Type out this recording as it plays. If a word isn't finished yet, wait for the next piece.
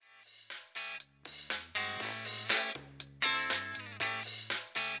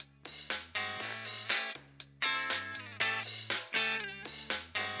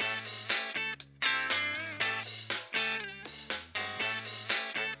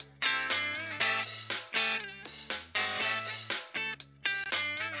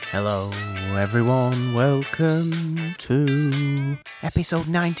Hello, everyone. Welcome to episode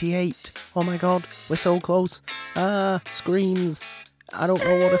 98. Oh my god, we're so close. Screams. I don't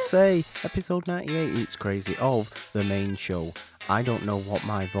know what to say. Episode 98. It's crazy. Of the main show. I don't know what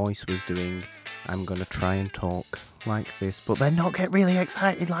my voice was doing. I'm gonna try and talk like this, but then not get really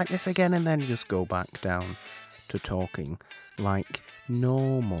excited like this again, and then just go back down to talking like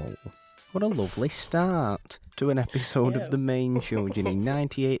normal. What a lovely start to an episode of the main show, Ginny.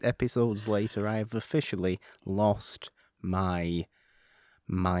 98 episodes later, I have officially lost my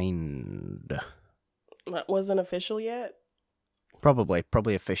mind. That wasn't official yet? Probably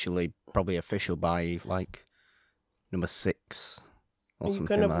official by, like, number 6 or you something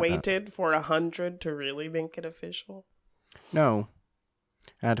couldn't have like waited that. for 100 to really make it official? No.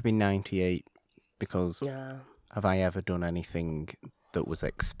 It had to be 98, because Yeah. have I ever done anything that was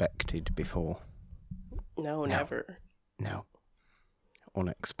expected before? No, never. No.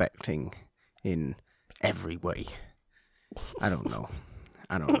 Unexpecting in every way. I don't know.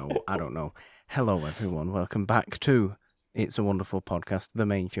 Hello, everyone. Welcome back to It's a Wonderful Podcast, the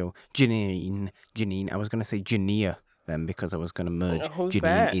main show. Janine. I was going to say Jania then, because I was going to merge. Who's Janine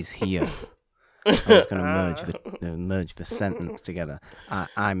that? is here. I was going to merge the sentence together.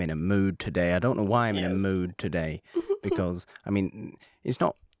 I'm in a mood today. I don't know why I'm in a mood today, because, I mean, it's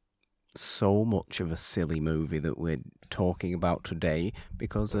not so much of a silly movie that we're talking about today,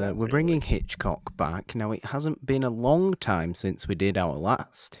 because we're bringing Hitchcock back. Now, it hasn't been a long time since we did our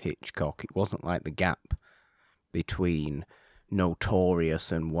last Hitchcock. It wasn't like the gap between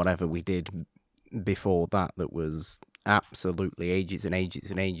Notorious and whatever we did before that was absolutely ages and ages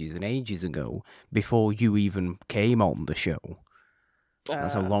and ages and ages ago, before you even came on the show.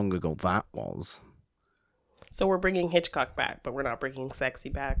 That's how long ago that was. So we're bringing Hitchcock back, but we're not bringing Sexy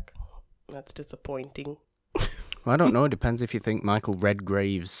back. That's disappointing. Well, I don't know. It depends if you think Michael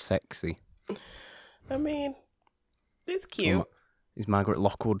Redgrave's sexy. I mean, it's cute. Is Margaret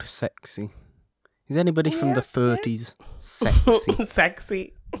Lockwood sexy? Is anybody from the 30s sexy?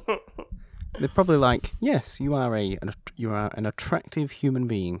 Sexy. They're probably like, yes, you are an attractive human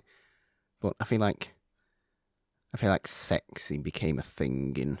being, but I feel like sexy became a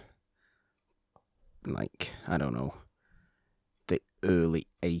thing in, like, I don't know, the early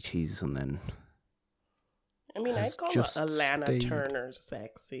 80s, and then I mean, I'd call Alana Turner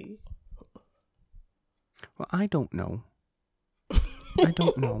sexy. Well, I don't know. I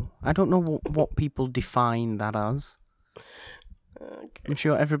don't know what people define that as. Okay. I'm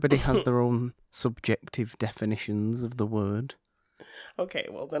sure everybody has their own subjective definitions of the word. Okay,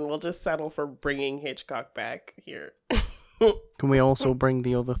 well then we'll just settle for bringing Hitchcock back here. Can we also bring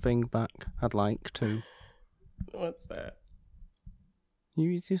the other thing back? I'd like to. What's that?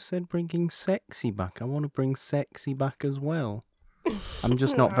 You just said bringing sexy back. I want to bring sexy back as well. I'm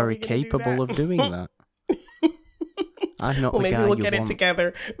just not very capable of doing that. I'm not the guy you want. Maybe we'll get it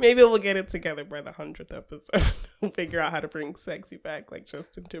together. Maybe we'll get it together by the 100th episode. We'll figure out how to bring sexy back like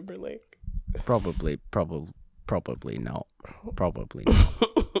Justin Timberlake. Probably not. Probably not.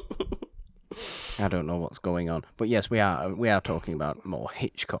 I don't know what's going on. But yes, we are talking about more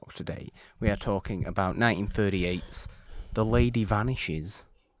Hitchcock today. We are talking about 1938's The Lady Vanishes.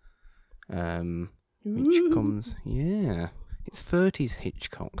 Which comes, it's 30s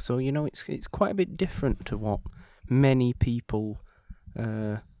Hitchcock. So, you know, it's quite a bit different to what many people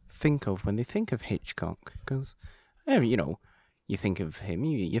think of when they think of Hitchcock, because you know, you think of him,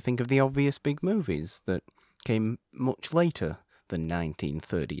 you think of the obvious big movies that came much later than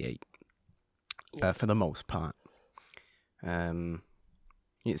 1938. For the most part,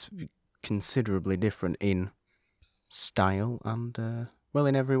 it's considerably different in style and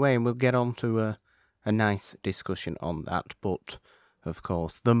in every way, and we'll get on to a nice discussion on that. But of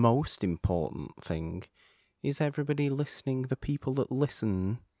course, the most important thing is everybody listening. The people that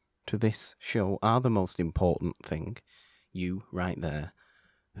listen to this show are the most important thing. You, right there,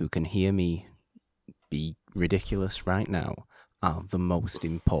 who can hear me be ridiculous right now, are the most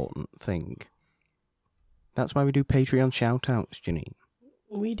important thing. That's why we do Patreon shout-outs, Janine.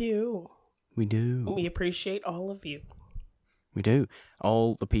 We do. We appreciate all of you. We do.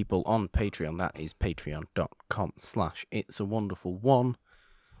 All the people on Patreon, that is patreon.com/itsawonderful1,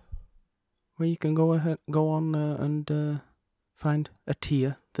 where you can go on and find a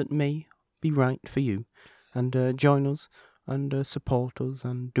tier that may be right for you, and join us and support us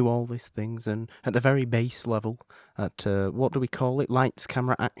and do all these things. And at the very base level, at what do we call it? Lights,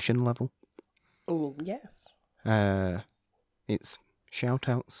 camera, action level. Yes. It's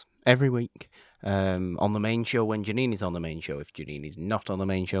shout-outs every week. On the main show when Janine is on the main show. If Janine is not on the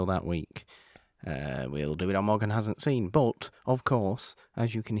main show that week, We'll do it on Morgan Hasn't Seen. But, of course,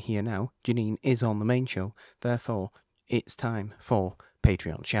 as you can hear now, Janine is on the main show. Therefore, it's time for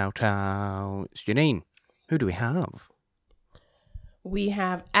Patreon shout-outs. Janine, who do we have? We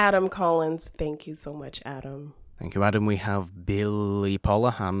have Adam Collins. Thank you so much, Adam. Thank you, Adam. We have Billy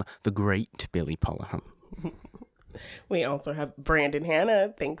Polahan, the great Billy Polahan. We also have Brandon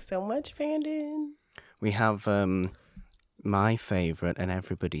Hanna. Thanks so much, Brandon. We have my favourite and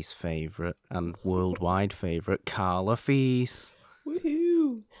everybody's favourite and worldwide favourite, Carla Feast.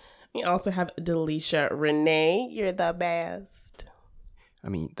 Woohoo! We also have Delisha Renee. You're the best. I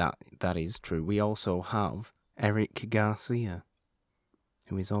mean, that is true. We also have Eric Garcia,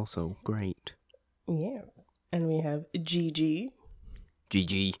 who is also great. Yes. And we have Gigi.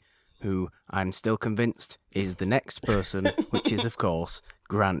 Gigi, who I'm still convinced is the next person, which is, of course,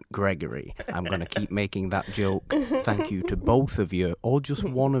 Grant Gregory. I'm going to keep making that joke. Thank you to both of you, or just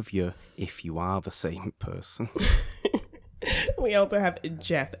one of you, if you are the same person. We also have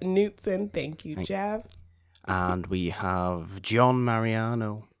Jeff Knutson. Thank you, Jeff. And we have John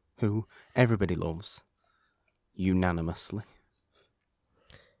Mariano, who everybody loves, unanimously.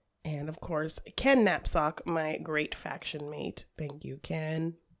 And, of course, Ken Knapsack, my great faction mate. Thank you,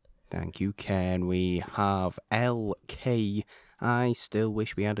 Ken. Thank you, Ken. We have LK. I still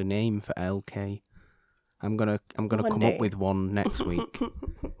wish we had a name for LK. I'm gonna come up with one next week.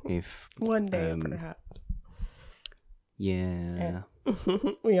 If one day, perhaps. Yeah.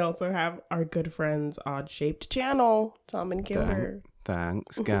 We also have our good friends Odd Shaped Channel, Tom and Kimber.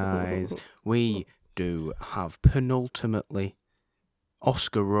 Thanks, guys. We do have penultimately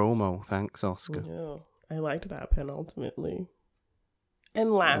Oscar Romo. Thanks, Oscar. Yeah, I liked that penultimately.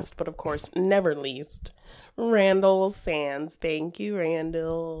 And last, but of course, never least, Randall Sands. Thank you,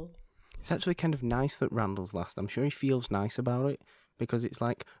 Randall. It's actually kind of nice that Randall's last. I'm sure he feels nice about it, because it's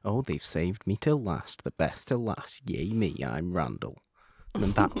like, oh, they've saved me till last, the best till last. Yay me, I'm Randall.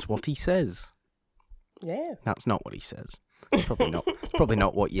 And that's what he says. Yes. That's not what he says. Probably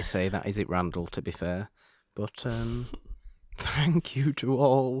not what you say, that is it, Randall, to be fair. But thank you to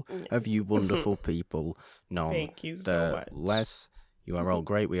all of you wonderful people. Thank you so much. Less. You are all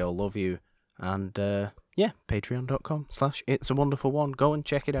great. We all love you. And patreon.com/It's a Wonderful One. Go and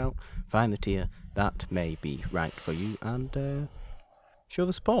check it out. Find the tier that may be right for you and show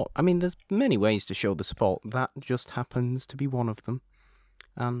the support. I mean, there's many ways to show the support. That just happens to be one of them.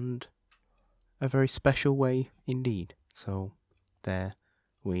 And a very special way indeed. So there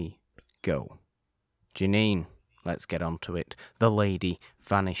we go. Janine, let's get on to it. The lady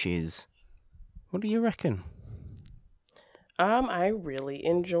vanishes. What do you reckon? I really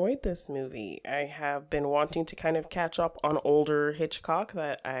enjoyed this movie. I have been wanting to kind of catch up on older Hitchcock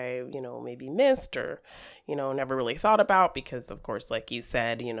that I, maybe missed or, never really thought about because, of course, like you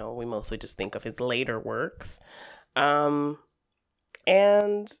said, we mostly just think of his later works. And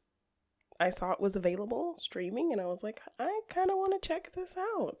I saw it was available streaming and I was like, I kind of want to check this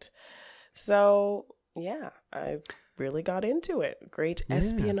out. So, yeah, I really got into it. Great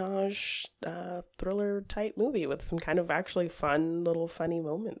espionage thriller type movie with some kind of actually fun little funny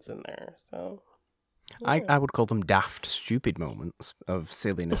moments in there. So yeah. I would call them daft, stupid moments of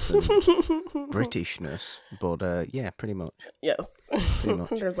silliness and Britishness, but yeah, pretty much. Yes. Pretty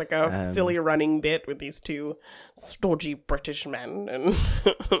much. There's like a silly running bit with these two stodgy British men, and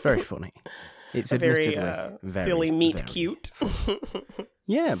very funny. It's a very, very silly meet cute.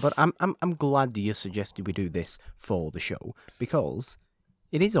 Yeah, but I'm glad you suggested we do this for the show because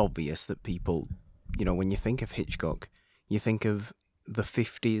it is obvious that people, when you think of Hitchcock, you think of the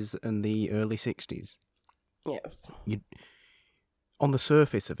 50s and the early 60s. Yes. On the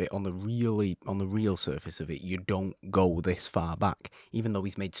surface of it, on the real surface of it, you don't go this far back, even though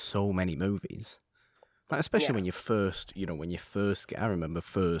he's made so many movies. Like, especially when you first, I remember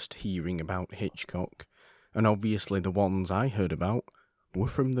first hearing about Hitchcock, and obviously the ones I heard about were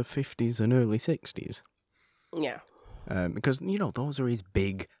from the 50s and early 60s. Yeah. Because, those are his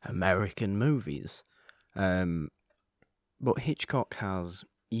big American movies. But Hitchcock has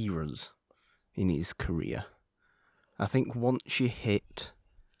eras in his career. I think once you hit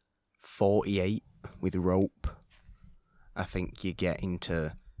 48 with Rope, I think you get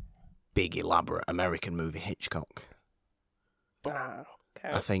into big, elaborate American movie Hitchcock. Okay.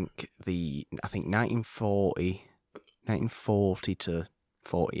 I think 1940 to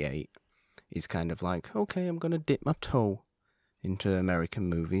 48 is kind of like, okay, I'm going to dip my toe into American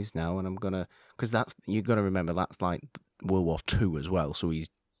movies now, and I'm going to, because you got to remember, that's like World War II as well, so he's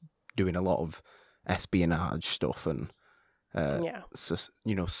doing a lot of espionage stuff, and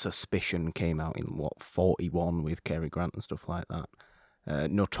Suspicion came out in 41 with Cary Grant and stuff like that.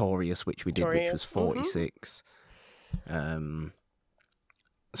 Notorious, which we did, which was Notorious, 46.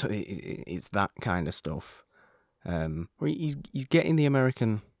 So it's that kind of stuff. Where he's getting the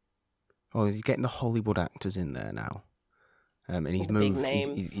American, or he's getting the Hollywood actors in there now, and he's The moved. big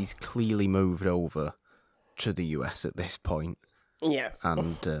names. He's clearly moved over to the US at this point, Yes.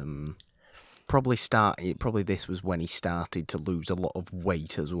 and probably this was when he started to lose a lot of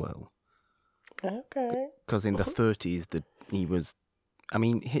weight as well. Okay. Because in the 30s, he was, I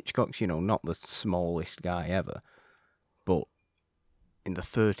mean, Hitchcock's, not the smallest guy ever, but in the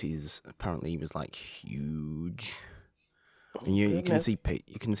 30s, apparently he was like huge. And you can see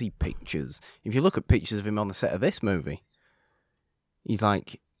pictures. If you look at pictures of him on the set of this movie, he's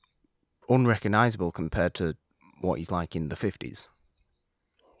like unrecognizable compared to what he's like in the 50s.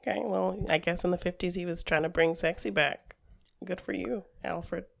 Okay, well, I guess in the 50s he was trying to bring sexy back. Good for you,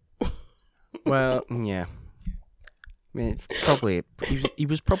 Alfred. Well, yeah. I mean, he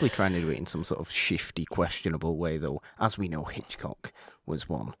was probably trying to do it in some sort of shifty, questionable way, though. As we know, Hitchcock was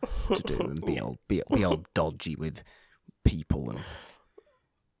one to do and be all dodgy with people, and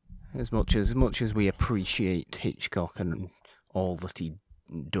as much as we appreciate Hitchcock and all that he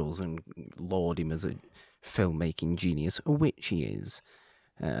does and laud him as a filmmaking genius, which he is,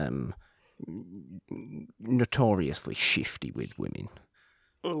 notoriously shifty with women.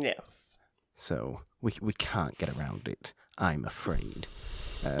 Yes. So we can't get around it, I'm afraid.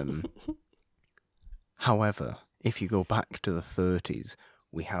 However, if you go back to the 30s,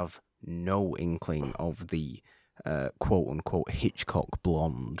 we have no inkling of the quote-unquote Hitchcock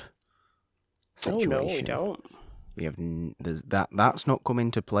blonde situation. Oh, no, we don't. We have that's not come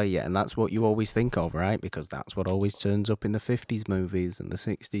into play yet, and that's what you always think of, right? Because that's what always turns up in the 50s movies and the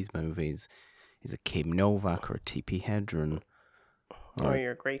 60s movies, is a Kim Novak or a Tippi Hedren. Or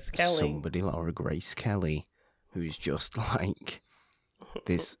your Grace Kelly. Or a Grace Kelly, who's just like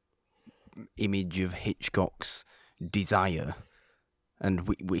this image of Hitchcock's desire. And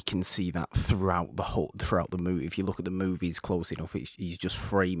we can see that throughout the movie. If you look at the movies close enough, he's just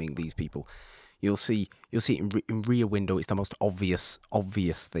framing these people. You'll see it in Rear Window. It's the most obvious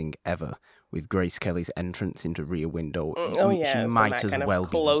thing ever, with Grace Kelly's entrance into Rear Window. She might as well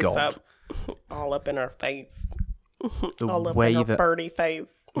be God. All up in her face. The all up way in her that birdie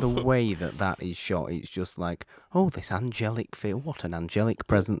face. the way that is shot, it's just like, oh, this angelic figure. What an angelic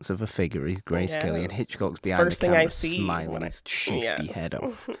presence of a figure is Grace Kelly, and Hitchcock's behind the camera smiling his shifty head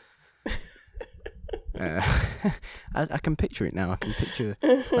off. I can picture it now. I can picture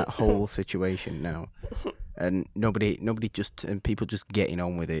that whole situation now, and people just getting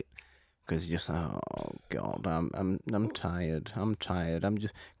on with it, because just, oh God, I'm tired.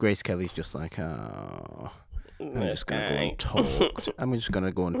 Grace Kelly's just like, oh, I'm just gonna go and talk. I'm just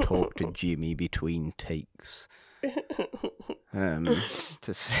gonna go and talk to Jimmy between takes,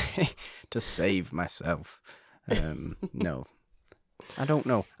 to save myself. No, I don't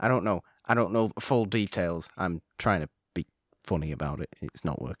know. I don't know full details. I'm trying to be funny about it. It's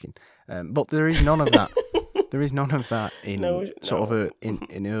not working. But there is none of that. There is none of that in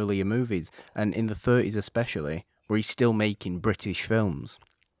in earlier movies, and in the 30s especially, where he's still making British films.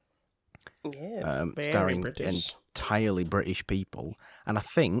 Yes, starring British. Entirely British people, and I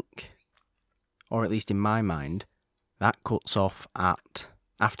think, or at least in my mind, that cuts off at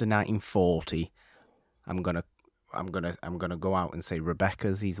after 1940. I'm gonna go out and say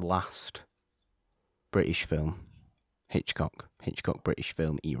Rebecca's his last British film, Hitchcock British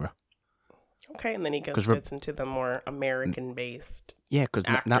film era. Okay, and then he gets into the more American-based. Yeah, because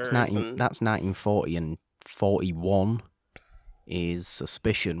that's 1940, and 41 is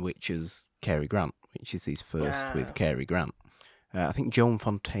Suspicion, which is Cary Grant, which is his first with Cary Grant. I think Joan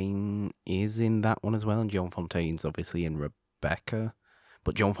Fontaine is in that one as well, and Joan Fontaine's obviously in Rebecca,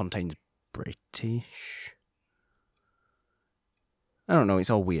 but Joan Fontaine's British. I don't know, it's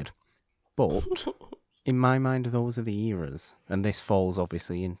all weird. But in my mind, those are the eras, and this falls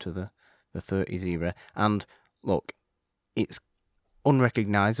obviously into the 30s era. And look, it's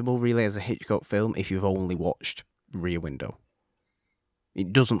unrecognisable really as a Hitchcock film if you've only watched Rear Window.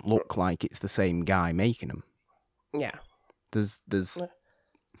 It doesn't look like it's the same guy making them. Yeah.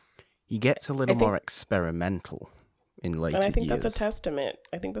 He gets a little more experimental in later years. And I think that's a testament.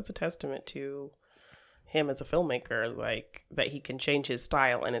 I think that's a testament to him as a filmmaker, like that he can change his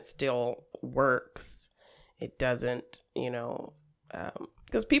style and it still works. It doesn't,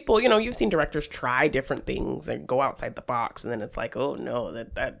 because people, you've seen directors try different things and go outside the box, and then it's like, oh no,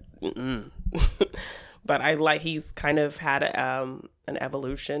 that. But he's kind of had an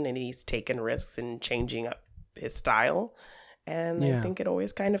evolution, and he's taken risks in changing up his style, and I think it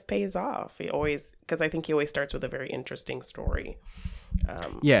always kind of pays off. Because I think he always starts with a very interesting story,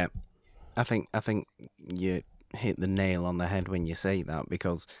 Yeah, I think you hit the nail on the head when you say that,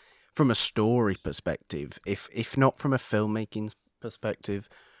 because from a story perspective, if not from a filmmaking perspective,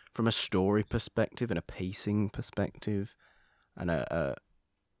 from a story perspective and a pacing perspective, and a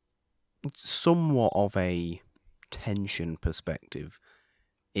somewhat of a tension perspective,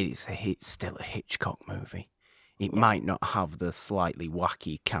 it's still a Hitchcock movie. It might not have the slightly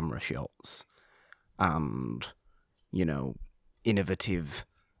wacky camera shots and, innovative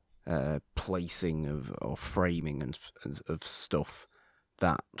placing or framing of stuff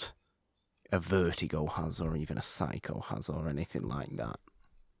that a Vertigo has, or even a Psycho has, or anything like that.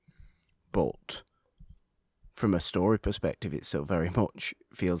 But from a story perspective, it still very much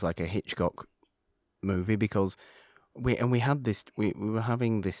feels like a Hitchcock movie, because we were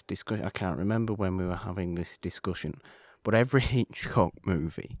having this discussion. I can't remember when we were having this discussion, but every Hitchcock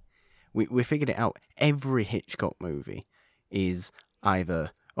movie, we figured it out. Every Hitchcock movie is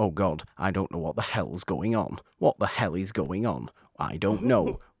either, oh God, I don't know what the hell's going on. What the hell is going on? I don't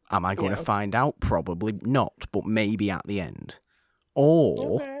know. Am I going to find out? Probably not, but maybe at the end.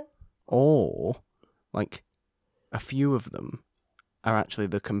 Or like, a few of them are actually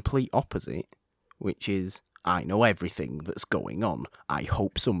the complete opposite, which is, I know everything that's going on. I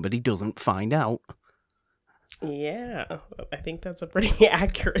hope somebody doesn't find out. Yeah, I think that's a pretty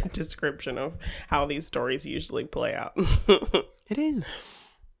accurate description of how these stories usually play out. It is.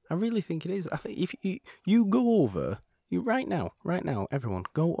 I really think it is. I think if you go over, right now, everyone,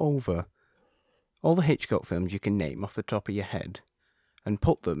 go over all the Hitchcock films you can name off the top of your head and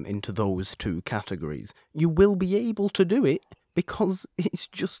put them into those two categories. You will be able to do it, because it's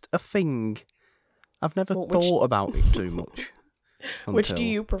just a thing. I've never thought about it too much. Which do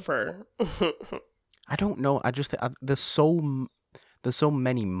you prefer? I don't know. I just there's so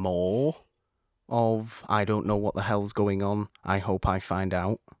many more of I don't know what the hell's going on. I hope I find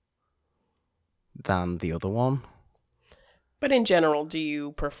out than the other one. But in general, do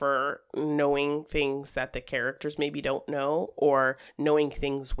you prefer knowing things that the characters maybe don't know, or knowing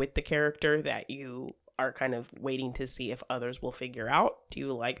things with the character that you are kind of waiting to see if others will figure out? Do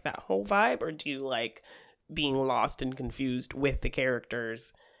you like that whole vibe, or do you like being lost and confused with the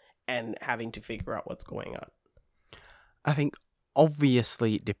characters and having to figure out what's going on? I think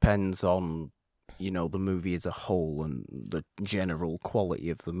obviously it depends on, the movie as a whole and the general quality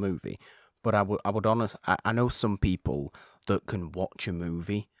of the movie. But I know some people that can watch a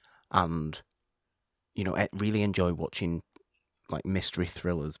movie and, really enjoy watching like mystery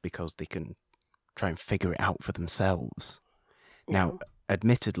thrillers, because they can try and figure it out for themselves. Now,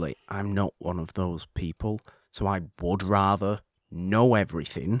 admittedly, I'm not one of those people, so I would rather know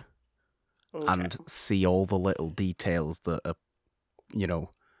everything and see all the little details that are,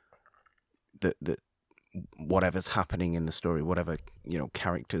 that whatever's happening in the story, whatever,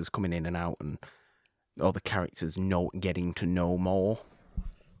 characters coming in and out, and all the characters getting to know more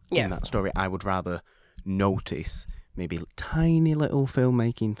in that story. I would rather notice maybe tiny little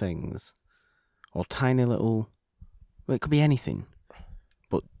filmmaking things, or tiny little, well, it could be anything.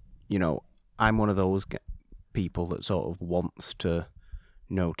 But, I'm one of those people that sort of wants to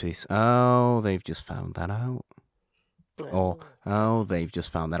notice, oh, they've just found that out. Or, oh, they've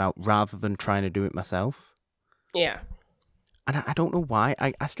just found that out, rather than trying to do it myself. Yeah. And I don't know why.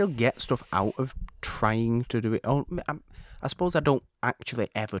 I still get stuff out of trying to do it. Oh, I suppose I don't actually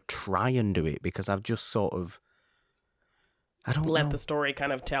ever try and do it, because I've just sort of, I don't let know. the story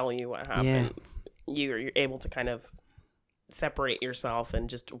kind of tell you what happens. Yeah. You're able to kind of separate yourself and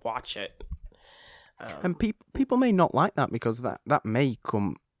just watch it. And people may not like that, because that may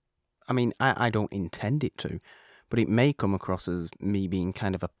come, I mean, I don't intend it to, but it may come across as me being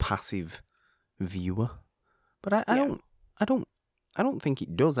kind of a passive viewer. But I don't think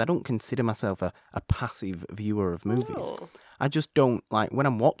it does. I don't consider myself a passive viewer of movies. No. I just don't, like, when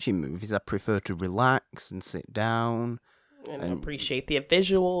I'm watching movies, I prefer to relax and sit down. And appreciate the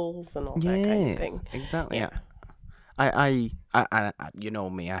visuals and all that kind of thing. Exactly. Yeah. I you know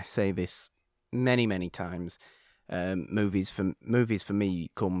me, I say this many, many times. Movies for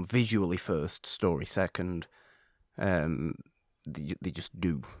me come visually first, story second. They just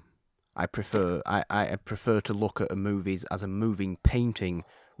do. I prefer to look at a movie as a moving painting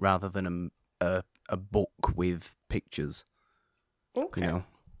rather than a book with pictures. Okay.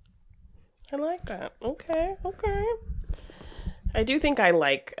 I like that. Okay. I do think I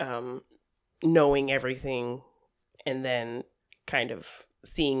like knowing everything and then kind of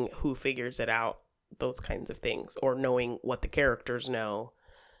seeing who figures it out, those kinds of things, or knowing what the characters know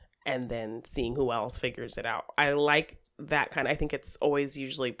and then seeing who else figures it out. I like that kind. I think it's always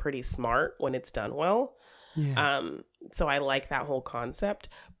usually pretty smart when it's done well. Yeah. So I like that whole concept,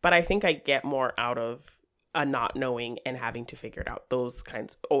 but I think I get more out of a not knowing and having to figure it out. Those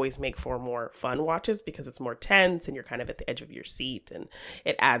kinds always make for more fun watches because it's more tense and you're kind of at the edge of your seat, and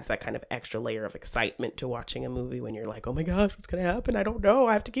it adds that kind of extra layer of excitement to watching a movie when you're like, oh my gosh, what's going to happen? I don't know.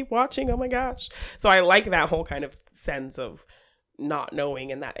 I have to keep watching. Oh my gosh. So I like that whole kind of sense of not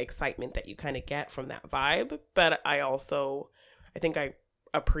knowing and that excitement that you kind of get from that vibe. But I think I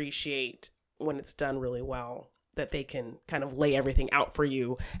appreciate when it's done really well that they can kind of lay everything out for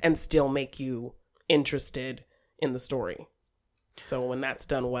you and still make you interested in the story. So when that's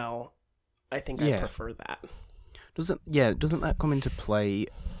done well, I think I prefer that. Doesn't that come into play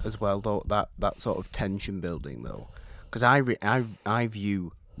as well though, that sort of tension building though? Because I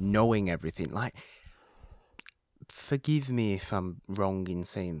view knowing everything, like, forgive me if I'm wrong in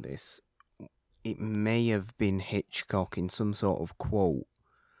saying this, it may have been Hitchcock in some sort of quote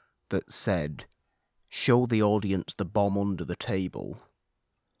that said, show the audience the bomb under the table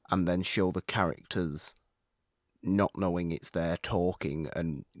and then show the characters not knowing it's there talking,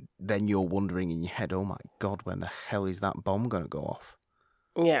 and then you're wondering in your head, oh my god, when the hell is that bomb going to go off?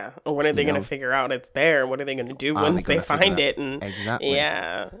 Yeah, or when are they going to figure out it's there? What are they going to do once they find it? And exactly.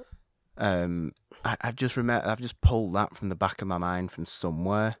 Yeah. I've just pulled that from the back of my mind from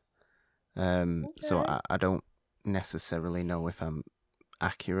somewhere. So I don't necessarily know if I'm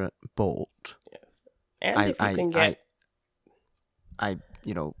accurate, but yes. And if you can get, I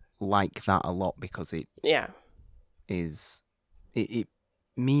like that a lot because it means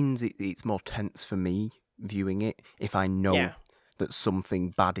it's more tense for me viewing it if I know that something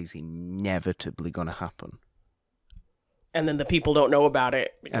bad is inevitably going to happen. And then the people don't know about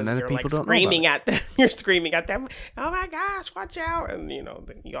it because you're like screaming at them. You're screaming at them, oh my gosh, watch out. And, you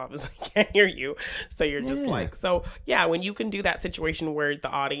obviously can't hear you. So you're just like, when you can do that situation where the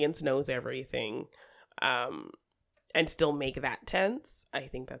audience knows everything and still make that tense, I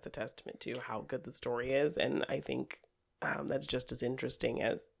think that's a testament to how good the story is. And I think that's just as interesting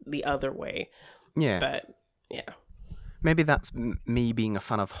as the other way. Yeah. But, yeah. Maybe that's me being a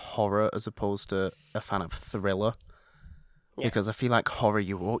fan of horror as opposed to a fan of thriller. Yeah. Because I feel like horror,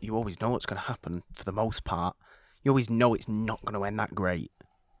 you always know what's going to happen for the most part. You always know it's not going to end that great.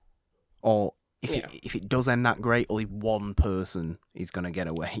 Or if it does end that great, only one person is going to get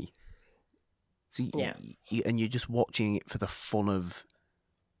away. So and you're just watching it for the fun of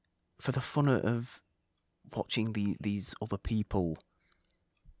watching these other people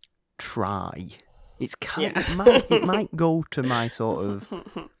try. It's it might go to my sort of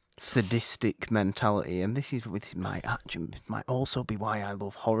sadistic mentality, and this might also be why I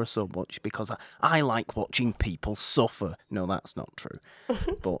love horror so much, because I like watching people suffer. No, that's not true.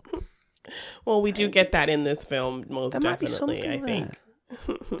 But well, we do get that in this film, most definitely. I think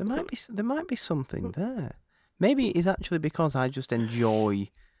there might be something there. Maybe it's actually because I just enjoy,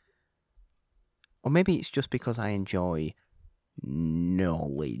 or maybe it's just because I enjoy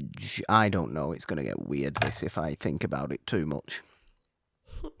knowledge. I don't know. It's going to get weird this if I think about it too much.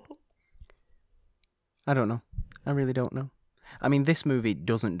 I don't know. I really don't know. I mean, this movie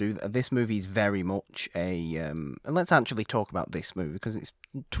doesn't do that. This movie is very much a... and let's actually talk about this movie, because it's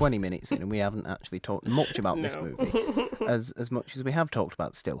 20 minutes in and we haven't actually talked much about this movie. As much as we have talked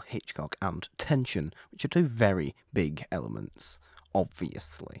about still Hitchcock and tension, which are two very big elements,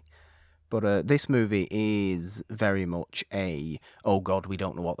 obviously. But this movie is very much a, oh God, we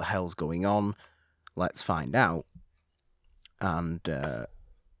don't know what the hell's going on. Let's find out. And...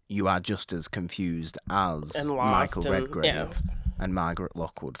 you are just as confused as Michael Redgrave and Margaret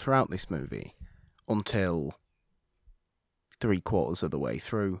Lockwood throughout this movie, until 3/4 of the way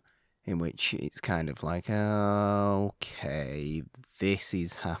through, in which it's kind of like, okay, this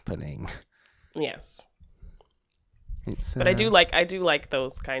is happening. Yes. But I do like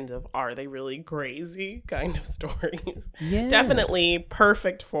those kinds of, are they really crazy kind of stories. Yeah. Definitely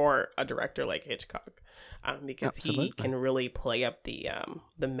perfect for a director like Hitchcock. Because Absolutely. he can really play up the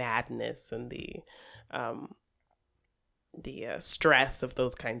madness and the stress of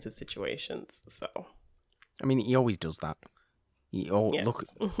those kinds of situations. So, I mean, he always does that. You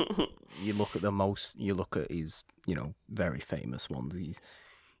look at his very famous ones.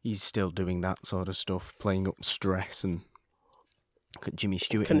 He's still doing that sort of stuff, playing up stress, and look at Jimmy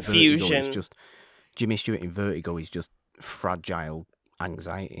Stewart. Confusion. Jimmy Stewart in Vertigo is just fragile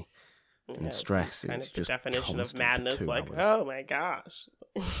anxiety. And stress. It's kind of the definition of madness, like, hours. oh my gosh.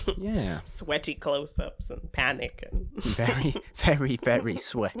 Yeah. Sweaty close-ups and panic. And very, very, very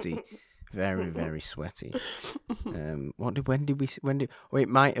sweaty. Very, very sweaty. It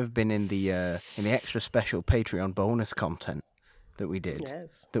might have been in the extra special Patreon bonus content that we did,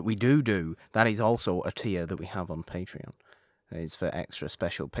 Yes. that we do, that is also a tier that we have on Patreon. It's for extra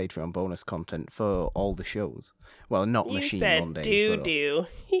special Patreon bonus content for all the shows. Well, not You Machine said Mondays, do.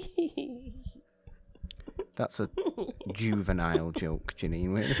 that's a juvenile joke,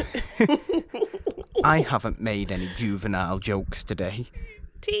 Janine. I haven't made any juvenile jokes today.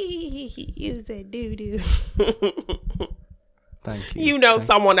 You said do. Thank you. You know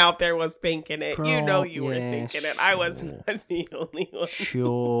someone out there was thinking it. You know you were yeah, thinking it. I was not the only one.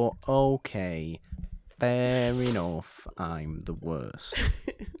 Sure, okay. Fair enough. I'm the worst.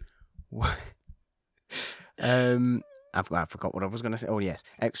 I forgot what I was going to say. Oh, yes.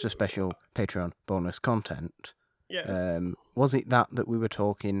 Extra special Patreon bonus content. Yes. Was it that we were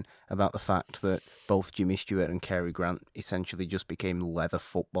talking about the fact that both Jimmy Stewart and Cary Grant essentially just became leather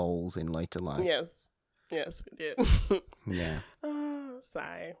footballs in later life? Yes. Yes, we did. Yeah. Oh,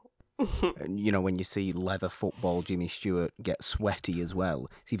 sigh. And, you know, when you see leather football Jimmy Stewart get sweaty as well,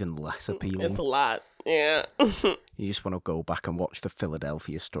 it's even less appealing. It's a lot. Yeah. You just want to go back and watch the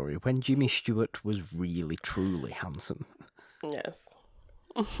Philadelphia Story when Jimmy Stewart was really, truly handsome. Yes.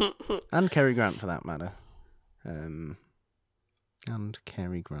 And Cary Grant, for that matter. And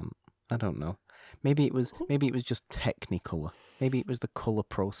Cary Grant. I don't know. Maybe it was just Technicolor. Maybe it was the color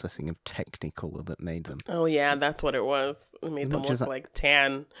processing of Technicolor that made them. Oh yeah, that's what it was. It made them look like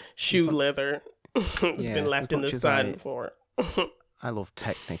tan shoe leather. It's been left in the sun for. I love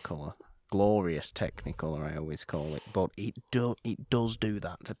Technicolor. Glorious Technicolor, I always call it. But it does do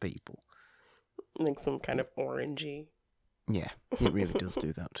that to people. Like some kind of orangey. Yeah, it really does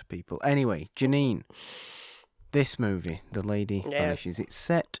do that to people. Anyway, Janine, this movie, The Lady Vanishes, it's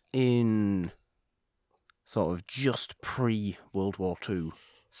set in sort of just pre-World War II,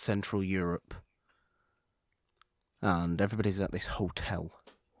 Central Europe. And everybody's at this hotel.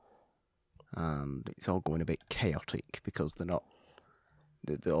 And it's all going a bit chaotic because they're not...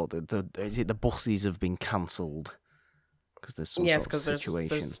 the buses have been cancelled because there's some sort of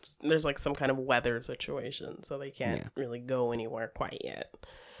situation. There's like some kind of weather situation, so they can't really go anywhere quite yet.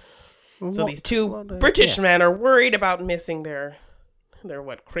 Well, so these two British men are worried about missing their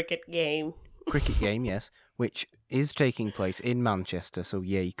cricket game. Cricket game, yes, which is taking place in Manchester. So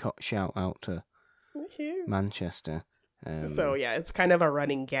shout out to Manchester. So yeah, it's kind of a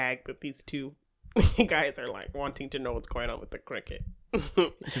running gag that these two guys are like wanting to know what's going on with the cricket.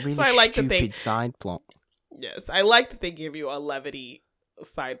 It's a really stupid side plot. Yes, I like that they give you a levity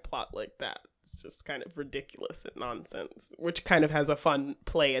side plot like that. It's just kind of ridiculous and nonsense, which kind of has a fun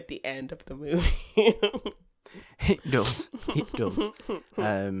play at the end of the movie. It does.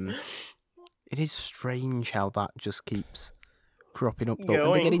 It is strange how that just keeps cropping up.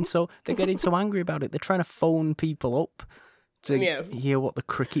 They're getting so angry about it. They're trying to phone people up to hear what the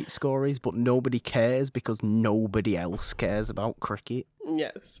cricket score is, but nobody cares because nobody else cares about cricket.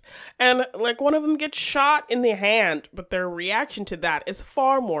 Yes. And like one of them gets shot in the hand, but their reaction to that is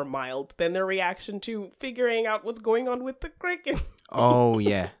far more mild than their reaction to figuring out what's going on with the cricket. Oh,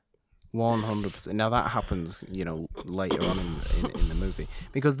 yeah. 100%. Now that happens, later on in the movie,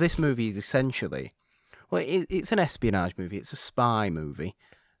 because this movie is essentially, well, it's an espionage movie. It's a spy movie.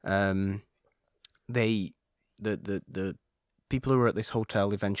 The people who are at this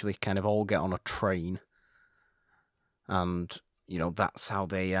hotel eventually kind of all get on a train, and that's how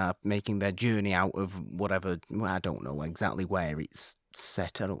they are making their journey out of whatever. I don't know exactly where it's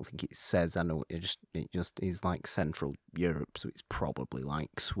set. I don't think it says. I know it just is like Central Europe, so it's probably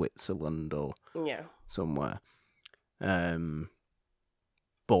like Switzerland or somewhere. But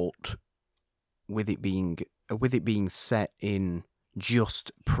with it being set in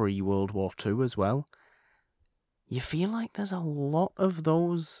just pre-World War II as well, you feel like there's a lot of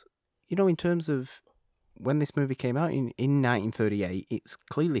those. In terms of when this movie came out in 1938, it's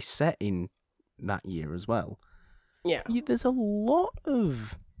clearly set in that year as well. Yeah. There's a lot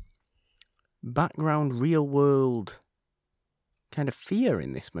of background, real-world kind of fear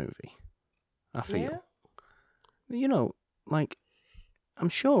in this movie, I feel. Yeah. I'm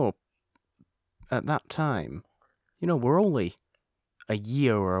sure at that time, we're only a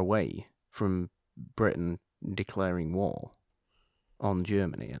year away from Britain declaring war on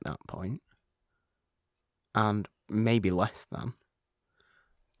Germany at that point. And maybe less than.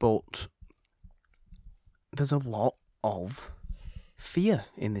 But there's a lot of fear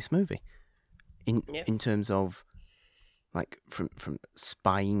in this movie, in terms of like from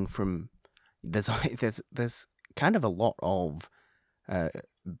spying from. There's kind of a lot of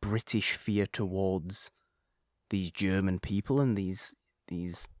British fear towards these German people and these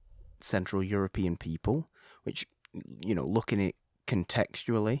Central European people, which looking at it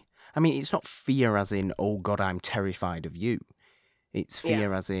contextually, I mean, it's not fear as in, oh God, I'm terrified of you. It's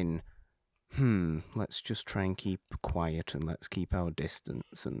fear as in, let's just try and keep quiet and let's keep our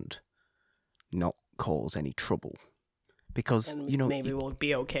distance and not cause any trouble. Because, And you know, maybe we'll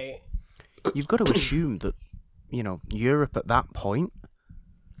be okay. you've got to assume that, you know, Europe at that point,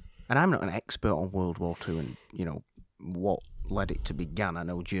 and I'm not an expert on World War II and, you know, what led it to begin. I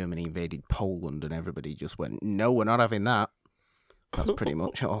know Germany invaded Poland and everybody just went, no, we're not having that. That's pretty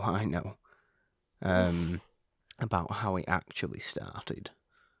much all I know about how it actually started.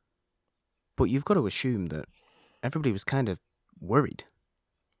 But you've got to assume that everybody was kind of worried.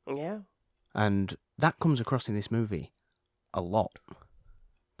 Yeah. And that comes across in this movie a lot.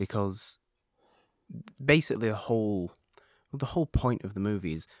 Because basically the whole point of the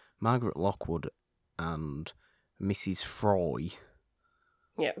movie is Margaret Lockwood and Mrs. Froy.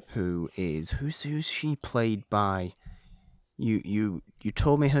 Yes. Who's she played by? You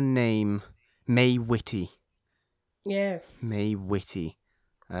told me her name, May Whitty. Yes. May Whitty.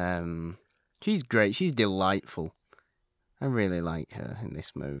 She's great. She's delightful. I really like her in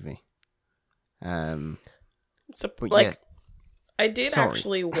this movie. So, but like, yeah. I did Sorry.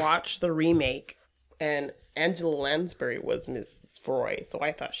 actually watch the remake, and Angela Lansbury was Mrs. Froy, so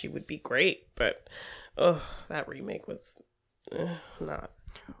I thought she would be great, but that remake was not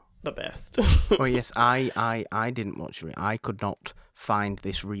the best. Oh yes, I didn't watch it. I could not find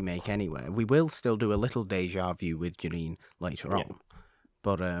this remake anywhere. We will still do a little deja vu with Janine later on. Yes.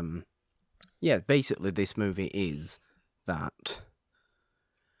 But yeah, basically this movie is that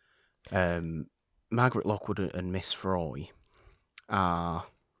Margaret Lockwood and Miss Froy are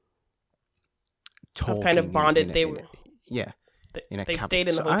talking. Kind of bonded. They stayed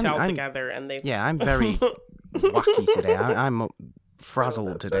in the hotel together, and they. Yeah, I'm very wacky today. I'm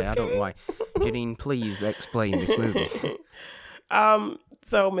frazzled today. Okay. I don't know why. Janine, please explain this movie.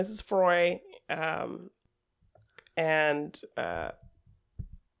 So Mrs. Froy, and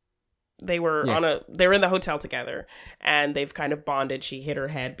they were they're in the hotel together, and they've kind of bonded. She hit her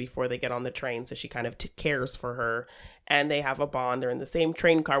head before they get on the train, so she kind of cares for her, and they have a bond. They're in the same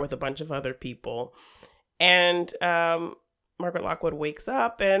train car with a bunch of other people, and Margaret Lockwood wakes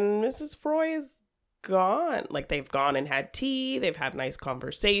up, and Mrs. Froy is gone. Like, they've gone and had tea, they've had a nice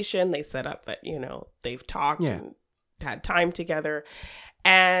conversation, they set up that, you know, they've talked and had time together,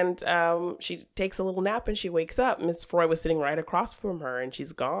 and she takes a little nap and she wakes up. Miss Froy was sitting right across from her, and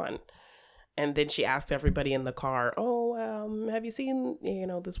she's gone. And then she asks everybody in the car, have you seen, you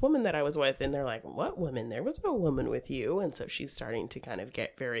know, this woman that I was with? And they're like, what woman? There was no woman with you. And so she's starting to kind of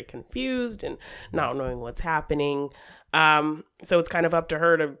get very confused and not knowing what's happening. So it's kind of up to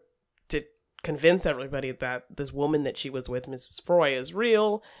her to convince everybody that this woman that she was with, Mrs. Froy, is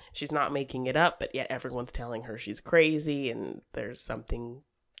real. She's not making it up, but yet everyone's telling her she's crazy, and there's something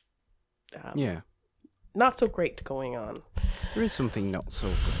not so great going on. There is something not so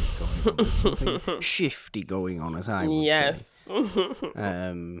great going on. There's something shifty going on, as I would say. Yes.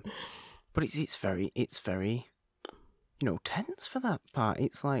 But it's very, you know, tense for that part.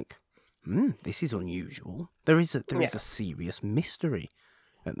 It's like, this is unusual. There is a serious mystery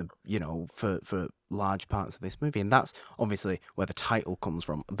at the, you know, for large parts of this movie, and that's obviously where the title comes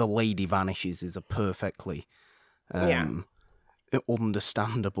from. The Lady Vanishes is a perfectly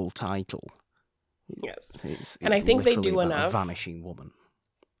understandable title. Yes, it's and I think they do about enough. A vanishing woman.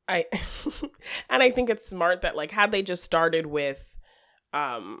 And I think it's smart that, like, had they just started with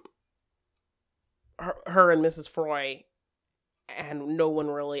her and Mrs. Froy, and no one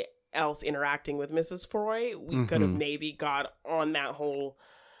really else interacting with Mrs. Froy, we could have maybe got on that whole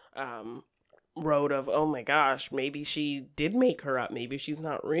road of, oh my gosh, maybe she did make her up, maybe she's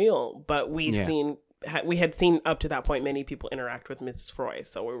not real. But we had seen up to that point many people interact with Mrs. Froy,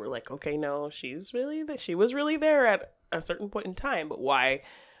 so we were like, okay, no, she was really there at a certain point in time, but why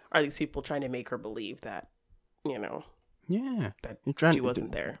are these people trying to make her believe that, you know, that she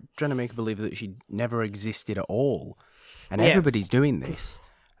wasn't there? Trying to make her believe that she never existed at all. And everybody's doing this.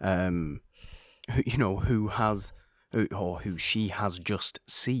 You know, who she has just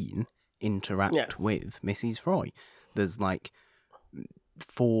seen interact with Mrs. Froy. There's like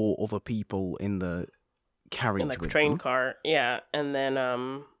 4 other people in the carriage, in the train car, and then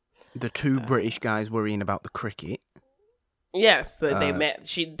the 2 British guys worrying about the cricket. Yes, they met.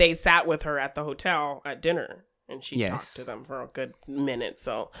 They sat with her at the hotel at dinner, and she talked to them for a good minute.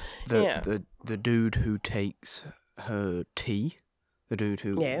 So the dude who takes her tea, the dude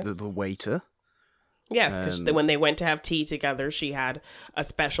who the waiter. Yes, because when they went to have tea together, she had a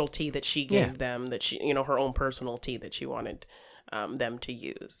special tea that she gave them, that she, you know, her own personal tea that she wanted them to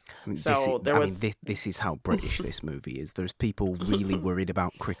use. I mean, So there was. this is how British this movie is. There's people really worried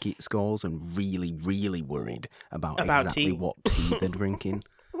about cricket scores and really, really worried about exactly tea. what tea they're drinking.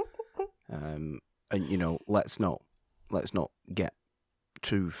 And you know, let's not get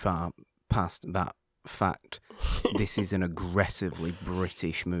too far past that fact. This is an aggressively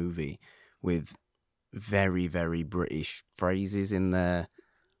British movie with very, very British phrases in there,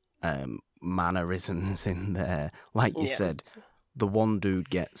 mannerisms in there. Like you said, the one dude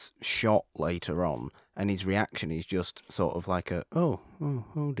gets shot later on, and his reaction is just sort of like oh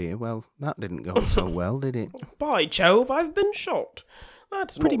dear, well, that didn't go so well, did it? By Jove, I've been shot.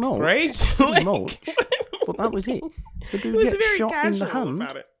 That's pretty not much, great. Pretty much. But that was it. The dude gets shot in the hand.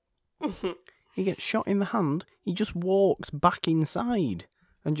 About it. He gets shot in the hand. He just walks back inside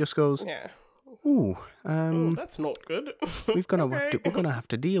and just goes, "Ooh, that's not good. we're gonna have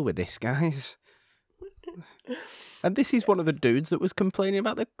to deal with this, guys." And this is one of the dudes that was complaining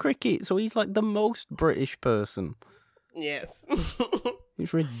about the cricket, so he's like the most British person. Yes.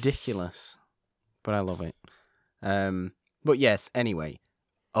 It's ridiculous, but I love it. But yes, anyway,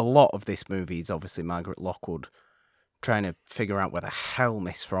 a lot of this movie is obviously Margaret Lockwood trying to figure out where the hell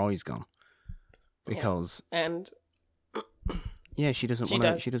Miss Fry's gone, because and she doesn't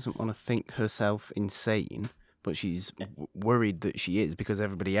want to think herself insane. But she's worried that she is, because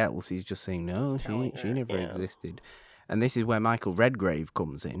everybody else is just saying, no, she never existed. And this is where Michael Redgrave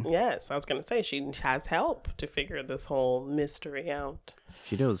comes in. Yes, I was going to say, she has help to figure this whole mystery out.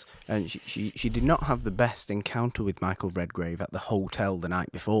 She does. And she did not have the best encounter with Michael Redgrave at the hotel the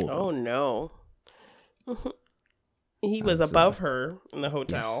night before. Oh, no. He was above her in the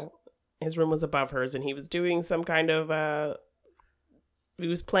hotel. Yes. His room was above hers, and he was doing some kind of... he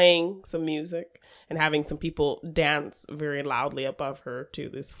was playing some music and having some people dance very loudly above her to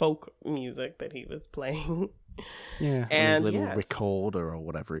this folk music that he was playing. Yeah, and his little recorder or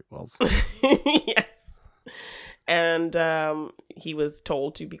whatever it was. Yes. And he was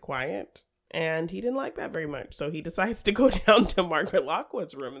told to be quiet, and he didn't like that very much. So he decides to go down to Margaret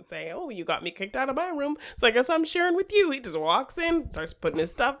Lockwood's room and say, "Oh, you got me kicked out of my room, so I guess I'm sharing with you." He just walks in, starts putting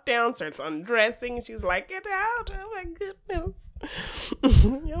his stuff down, starts undressing, and she's like, "Get out, oh my goodness.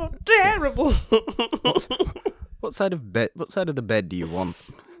 You're terrible." What side of the bed do you want?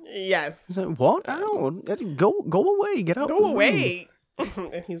 Yes. What? I don't. Go away. Get out. Go away.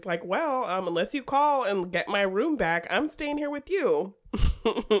 And he's like, "Well, unless you call and get my room back, I'm staying here with you."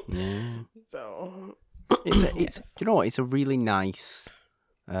 Yeah. So it's you know what? It's a really nice.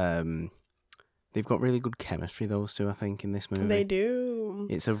 They've got really good chemistry, those two, I think, in this movie. They do.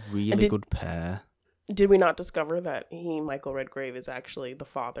 It's a really good pair. Did we not discover that Michael Redgrave, is actually the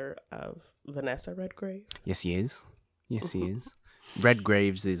father of Vanessa Redgrave? Yes, he is. Yes, he is.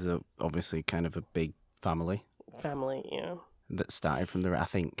 Redgraves is obviously kind of a big family. Family, yeah. That started from there. I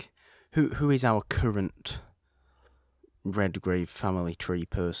think. Who is our current Redgrave family tree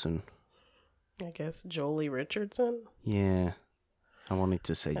person? I guess Jolie Richardson. Yeah, I wanted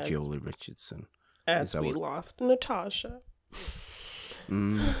to say Jolie Richardson. As we lost Natasha.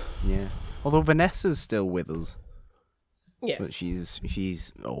 Yeah. Although Vanessa's still with us. Yes. But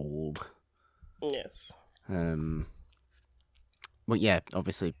she's old. Yes. But yeah,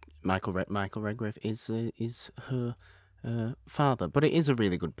 obviously Michael Redgrave is her father. But it is a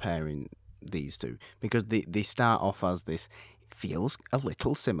really good pairing, these two, because they start off as this. It feels a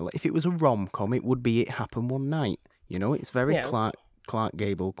little similar. If it was a rom-com, it would be It Happened One Night. You know, it's very Clark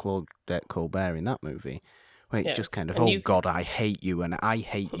Gable, Claudette Colbert in that movie. Where it's just kind of, God, I hate you, and I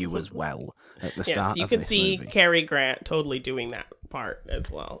hate you as well at the start of this movie. You could see Cary Grant totally doing that part as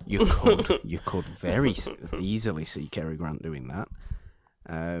well. You could very easily see Cary Grant doing that.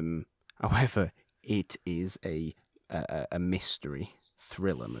 However, it is a mystery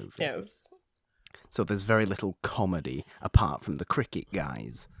thriller movie. Yes. So there's very little comedy apart from the cricket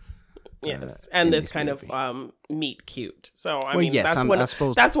guys. Yes, and this kind of meet cute. So I mean, yes,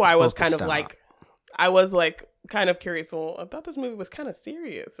 that's why I was kind of like. I was like kind of curious. Well, I thought this movie was kind of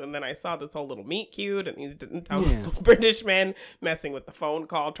serious, and then I saw this whole little meet cute and these British men messing with the phone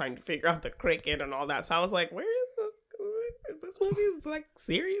call, trying to figure out the cricket and all that. So I was like, "Where is this? Is this movie as like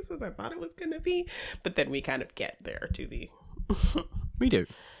serious as I thought it was going to be?" But then we kind of get there to the. We do.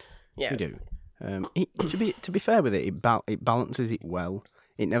 Yes. We do. To be fair with it, it balances it well.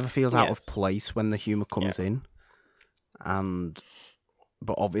 It never feels out of place when the humour comes in,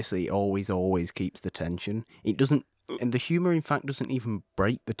 but obviously it always keeps the tension. It doesn't, and the humour in fact doesn't even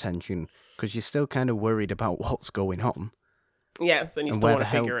break the tension because you're still kind of worried about what's going on. Yes, and you still want to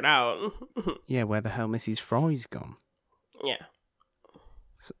figure it out. Yeah, where the hell Mrs. Fry's gone? Yeah.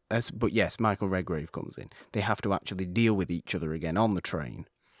 But yes, Michael Redgrave comes in. They have to actually deal with each other again on the train.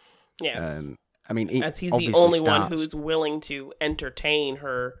 Yes. I mean, as he's the only one who's willing to entertain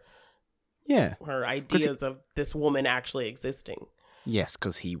her ideas of this woman actually existing. Yes,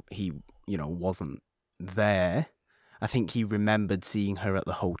 because he wasn't there. I think he remembered seeing her at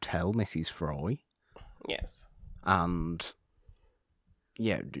the hotel, Mrs. Froy. Yes. And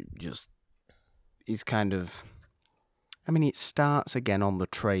just is kind of. I mean, it starts again on the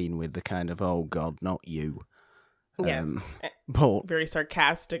train with the kind of, oh God, not you. Yes. But very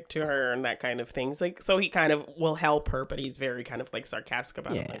sarcastic to her and that kind of things. Like, so he kind of will help her, but he's very kind of like sarcastic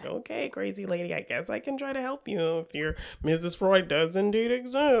about it. Like, okay, crazy lady, I guess I can try to help you if your Mrs. Freud does indeed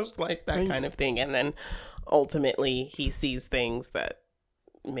exist, like that kind of thing. And then ultimately he sees things that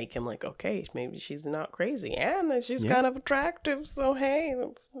make him like, okay, maybe she's not crazy and she's kind of attractive, so hey,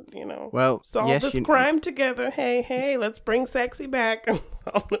 let's solve this crime together. Hey, let's bring sexy back and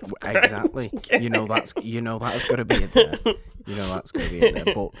solve this crime exactly together. that's got to be in there. That's going to be in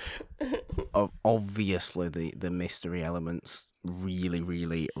there. But obviously the mystery elements really,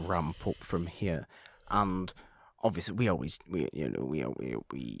 really ramp up from here, and obviously we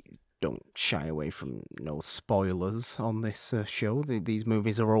don't shy away from no spoilers on this show. These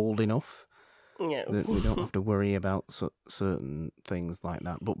movies are old enough. Yes. That we don't have to worry about certain things like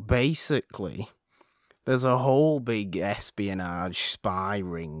that. But basically, there's a whole big espionage spy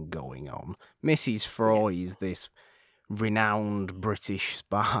ring going on. Mrs. Froy is this renowned British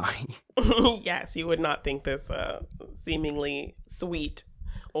spy. Yes, you would not think this seemingly sweet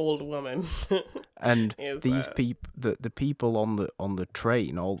old woman and these people, the people on the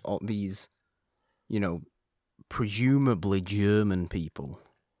train, all these, presumably German people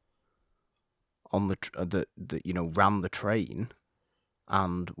on the ran the train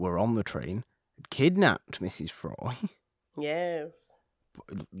and were on the train, kidnapped Mrs. Froy. Yes.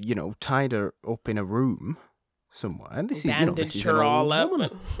 Tied her up in a room somewhere. And bandaged her all up.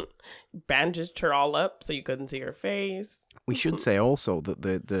 Bandaged her all up so you couldn't see her face. We should say also that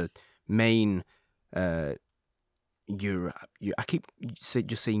the main I keep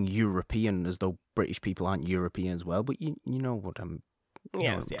just saying European as though British people aren't European as well, but you know what I'm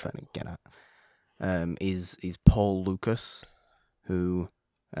trying to get at. Is Paul Lucas, who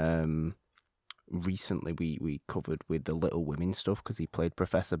recently we covered with the Little Women stuff because he played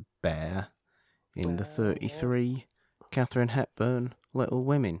Professor Bear in the 33 Katharine Hepburn Little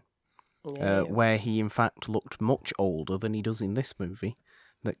Women, where he in fact looked much older than he does in this movie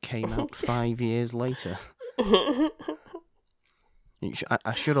that came out 5 years later.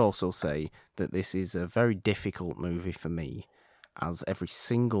 I should also say that this is a very difficult movie for me, as every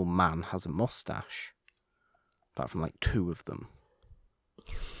single man has a mustache, apart from like two of them.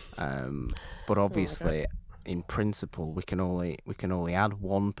 But obviously, in principle, we can only add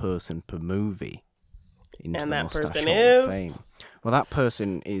one person per movie into and the that Mustache person Hall is of Fame. Well, that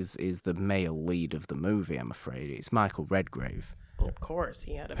person is the male lead of the movie. I'm afraid it's Michael Redgrave. Of course,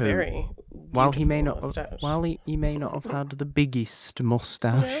 he had a very while he may not mustache. he may not have had the biggest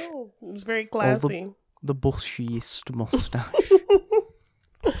mustache. No, it was very classy. The bushiest mustache.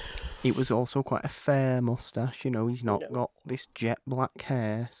 It was also quite a fair mustache, he's not got this jet black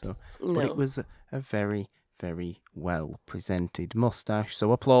hair, but it was a very, very well presented mustache.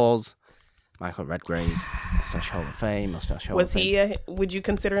 So applause, Michael Redgrave, Mustache Hall of Fame, Mustache Hall of Fame. Would you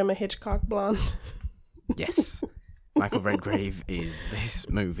consider him a Hitchcock blonde? Yes. Michael Redgrave is this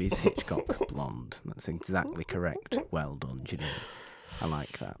movie's Hitchcock blonde. That's exactly correct. Well done, Janine. I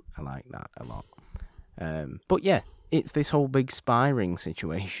like that a lot. But yeah, it's this whole big spy ring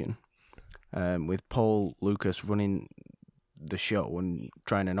situation. With Paul Lucas running the show and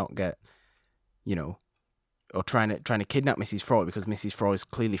trying to not get, or trying to kidnap Mrs. Froy because Mrs. Froy's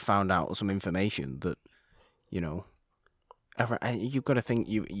clearly found out some information that, you've got to think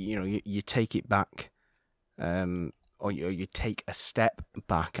you take it back, or you take a step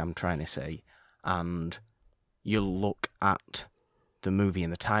back. I'm trying to say, and you look at the movie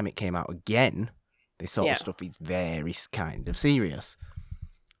and the time it came out again. This sort of stuff is very kind of serious.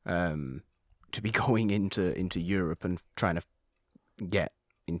 To be going into Europe and trying to get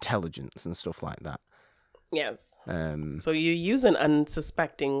intelligence and stuff like that. Yes. So you use an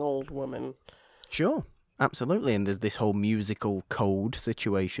unsuspecting old woman. Sure, absolutely. And there's this whole musical code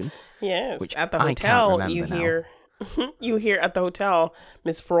situation. Yes. Which at the hotel, you hear at the hotel,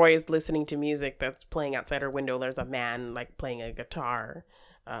 Miss Froy is listening to music that's playing outside her window. There's a man like playing a guitar,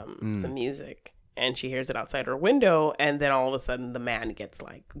 some music. and she hears it outside her window, and then all of a sudden the man gets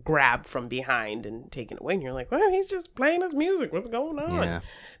like grabbed from behind and taken away, and you're like, well, he's just playing his music, what's going on? Yeah.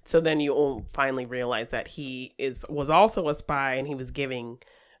 So then you all finally realize that he was also a spy, and he was giving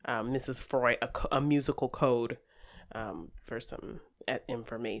Mrs. Froy a musical code for some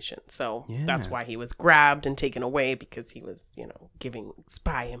information. So that's why he was grabbed and taken away, because he was, giving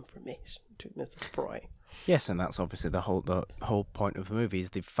spy information to Mrs. Froy. Yes, and that's obviously the whole point of the movie, is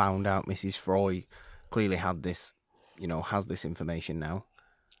they've found out Mrs. Froy clearly had this, has this information now.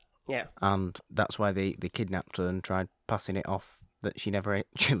 Yes. And that's why they kidnapped her and tried passing it off that she never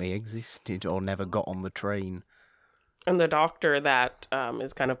actually existed or never got on the train. And the doctor that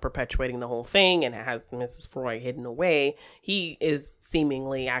is kind of perpetuating the whole thing and has Mrs. Froy hidden away, he is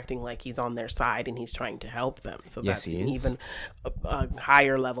seemingly acting like he's on their side and he's trying to help them. So yes, that's even a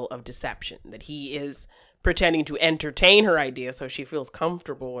higher level of deception, that he is pretending to entertain her idea so she feels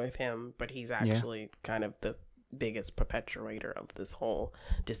comfortable with him, but he's actually kind of the biggest perpetuator of this whole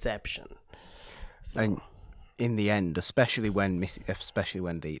deception. So. And in the end, especially when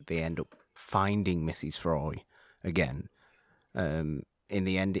they end up finding Mrs. Froy again, in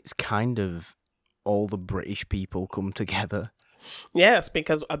the end, it's kind of all the British people come together. Yes,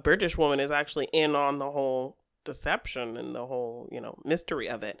 because a British woman is actually in on the whole deception and the whole, mystery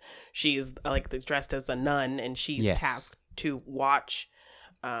of it. She's like dressed as a nun, and she's tasked to watch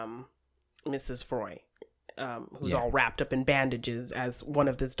Mrs. Froy, who's all wrapped up in bandages, as one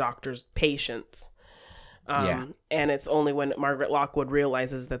of this doctor's patients. And it's only when Margaret Lockwood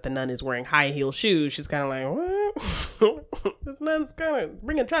realizes that the nun is wearing high heel shoes, she's kind of like, what? This nun's kind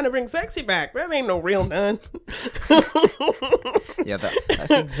of trying to bring sexy back. That ain't no real nun. Yeah,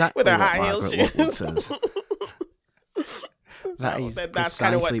 that's exactly with her what high heel Margaret shoes. Lockwood says. That's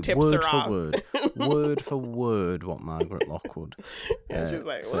kind of what tips her off. Word for word, what Margaret Lockwood she's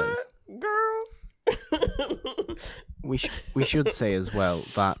like, says. What, girl? We should say as well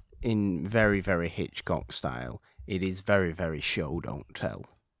that in very, very Hitchcock style, it is very, very show don't tell.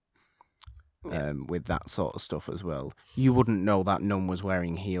 With that sort of stuff as well. You wouldn't know that nun was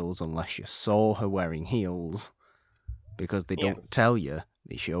wearing heels unless you saw her wearing heels, because they don't tell you,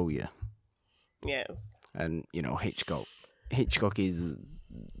 they show you. Yes. And, Hitchcock is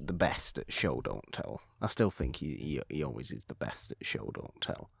the best at show don't tell. I still think he always is the best at show don't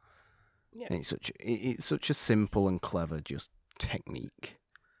tell. Yes. And it's such a simple and clever just technique.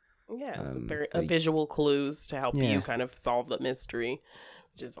 Yeah, it's a visual clues to help you kind of solve the mystery,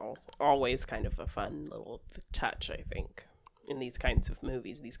 which is also always kind of a fun little touch, I think, in these kinds of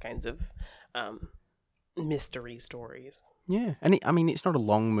movies, these kinds of mystery stories. Yeah, and it's not a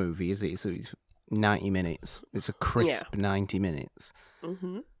long movie, is it? It's 90 minutes. It's a crisp 90 minutes.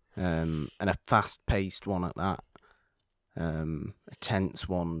 Mm-hmm. And a fast-paced one at that. A tense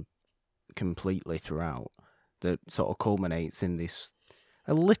one completely throughout that sort of culminates in this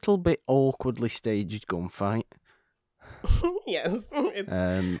a little bit awkwardly staged gunfight. Yes.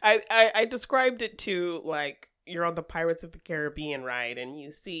 I described it to, like, you're on the Pirates of the Caribbean ride and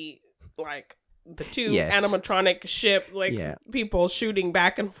you see, like, the two animatronic ship, people shooting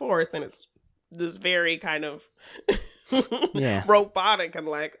back and forth, and it's this very kind of robotic and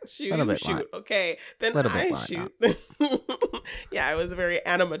like, shoot, okay, then I shoot. Yeah, it was very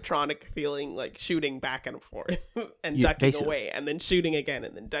animatronic feeling, like shooting back and forth and ducking away and then shooting again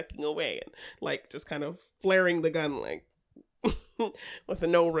and then ducking away and like just kind of flaring the gun like with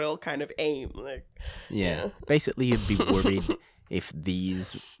no real kind of aim. Like, basically you'd be worried if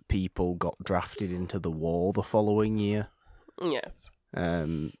these people got drafted into the war the following year. Yes.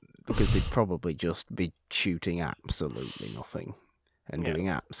 Because they'd probably just be shooting absolutely nothing and doing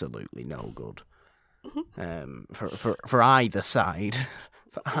absolutely no good. For either side,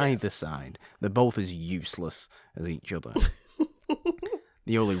 side, they're both as useless as each other.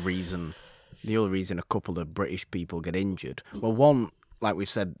 The only reason a couple of British people get injured, well, one, like we've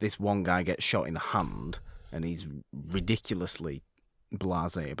said, this one guy gets shot in the hand and he's ridiculously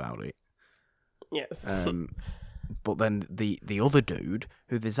blasé about it. Yes. But then the other dude,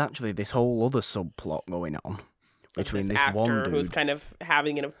 who there's actually this whole other subplot going on between this actor one dude who's kind of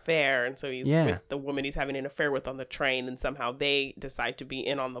having an affair, and so he's with the woman he's having an affair with on the train, and somehow they decide to be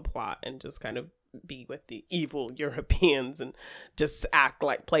in on the plot and just kind of be with the evil Europeans and just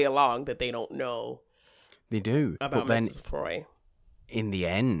play along that they don't know. They do. About but Mrs. Froy. In the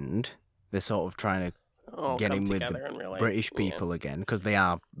end, they're sort of trying to get in with the British people again, because they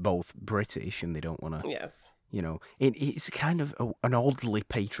are both British and they don't want to. Yes. It's kind of an oddly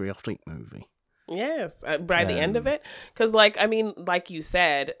patriotic movie. Yes, by the end of it, because like you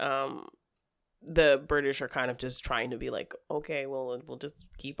said, the British are kind of just trying to be like, okay, well, we'll just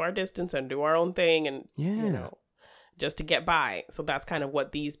keep our distance and do our own thing, and you know, just to get by. So that's kind of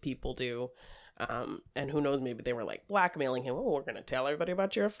what these people do. And who knows, maybe they were like blackmailing him. Oh, we're gonna tell everybody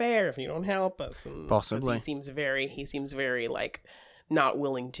about your affair if you don't help us. And possibly. He seems very like not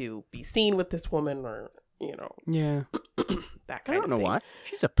willing to be seen with this woman, or you know, that kind of thing. I don't know why.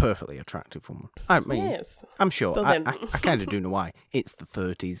 She's a perfectly attractive woman. I mean, yes. I'm sure. So I kind of do know why. It's the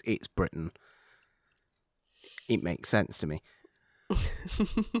 30s. It's Britain. It makes sense to me.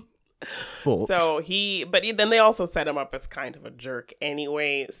 But then they also set him up as kind of a jerk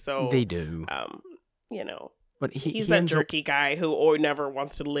anyway. So they do. You know, but he's that jerky guy who never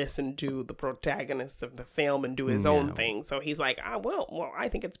wants to listen to the protagonists of the film and do his own thing. So he's like, well, I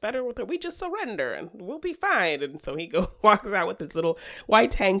think it's better with her. We just surrender and we'll be fine. And so he walks out with his little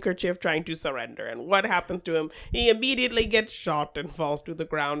white handkerchief trying to surrender. And what happens to him? He immediately gets shot and falls to the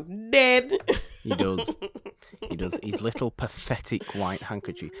ground dead. He does. He does. His little pathetic white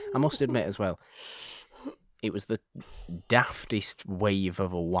handkerchief. I must admit as well, it was the daftest wave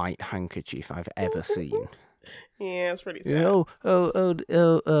of a white handkerchief I've ever seen. Yeah, it's pretty sad.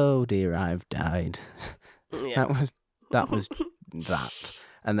 Oh dear, I've died. Yeah. That was that.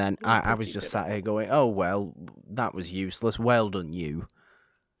 And then I was just sat here going, oh, well, that was useless. Well done, you.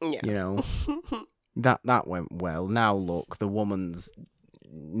 Yeah. You know, that went well. Now look, the woman's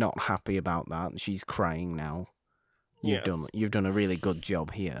not happy about that. She's crying now. You've done a really good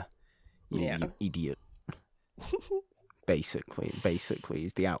job here. You idiot. Basically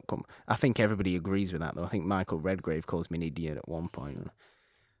is the outcome. I think everybody agrees with that, though. I think Michael Redgrave calls me an idiot at one point.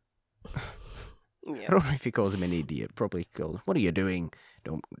 Yes. I don't know if he calls him an idiot. Probably calls, what are you doing?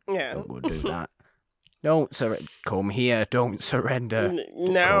 Don't go do that. Don't surrender. Come here. Don't surrender.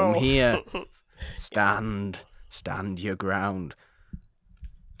 No. Come here. Stand your ground.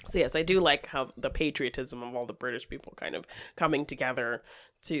 So yes, I do like how the patriotism of all the British people kind of coming together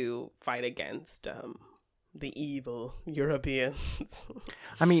to fight against the evil Europeans.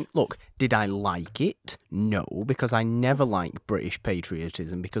 I mean, look, did I like it? No, because I never like British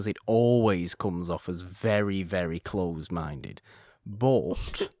patriotism because it always comes off as very, very closed-minded.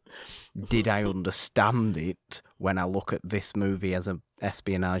 But did I understand it when I look at this movie as an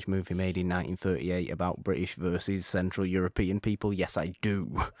espionage movie made in 1938 about British versus Central European people? Yes, I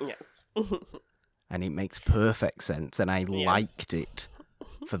do. Yes. And it makes perfect sense, and I liked it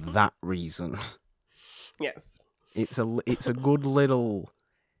for that reason. Yes. It's a good little...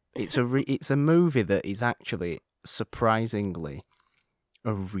 It's a movie that is actually, surprisingly,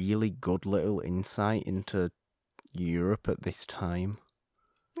 a really good little insight into Europe at this time.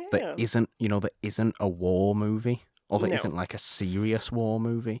 Yeah. That isn't a war movie, or that isn't like a serious war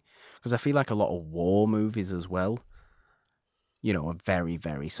movie. Because I feel like a lot of war movies as well, are very,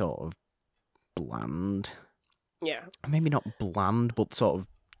 very sort of bland. Yeah. Maybe not bland, but sort of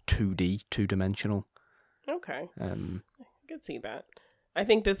 2D, two-dimensional. Okay. I could see that. I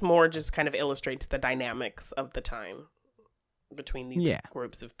think this more just kind of illustrates the dynamics of the time between these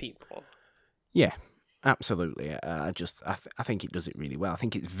groups of people. Yeah, absolutely. I think it does it really well. I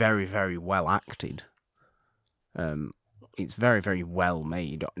think it's very, very well acted. It's very, very well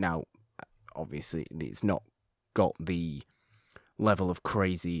made. Now, obviously, it's not got the level of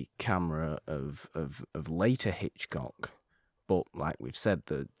crazy camera of later Hitchcock, but like we've said,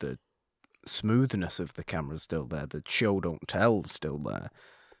 the smoothness of the camera's still there. The show don't tell's still there.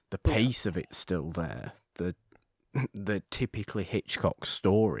 The pace of it's still there. The typically Hitchcock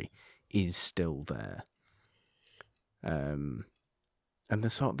story is still there. And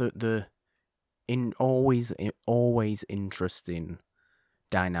the sort the always interesting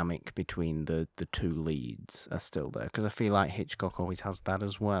dynamic between the two leads are still there, because I feel like Hitchcock always has that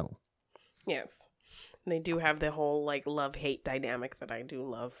as well. Yes. They do have the whole like love-hate dynamic that I do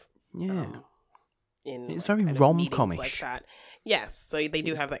love. Yeah. It's very rom-comish like that. Yes, so they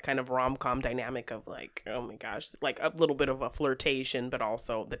do have that kind of rom-com dynamic of like, oh my gosh, like a little bit of a flirtation, but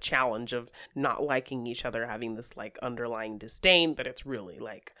also the challenge of not liking each other, having this like underlying disdain, but it's really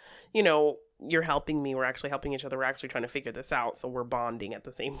like, you're helping me, we're actually helping each other, we're actually trying to figure this out, so we're bonding at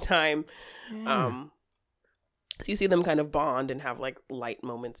the same time. Yeah. So you see them kind of bond and have like light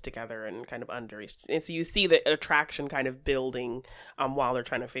moments together and kind of and so you see the attraction kind of building while they're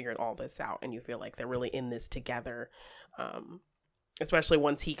trying to figure all this out, and you feel like they're really in this together, especially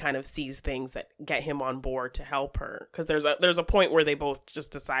once he kind of sees things that get him on board to help her, because there's a point where they both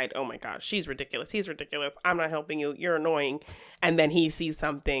just decide, oh my gosh, she's ridiculous, he's ridiculous, I'm not helping you, you're annoying, and then he sees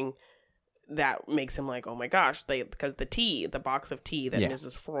something that makes him like, oh my gosh, because the box of tea that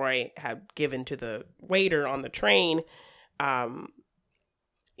Mrs. Froy had given to the waiter on the train,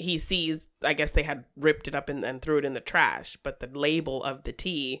 he sees, I guess they had ripped it up and threw it in the trash, but the label of the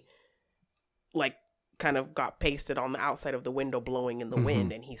tea, like, kind of got pasted on the outside of the window blowing in the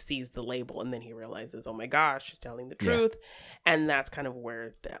wind, and he sees the label, and then he realizes, oh my gosh, she's telling the truth. And that's kind of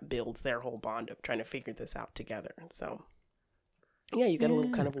where that builds their whole bond of trying to figure this out together. So yeah, you get a little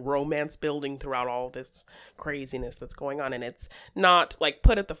kind of romance building throughout all this craziness that's going on, and it's not like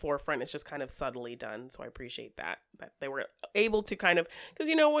put at the forefront, it's just kind of subtly done. So I appreciate that they were able to kind of,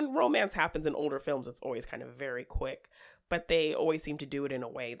 because when romance happens in older films, it's always kind of very quick, but they always seem to do it in a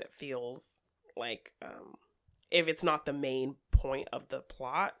way that feels like, if it's not the main point of the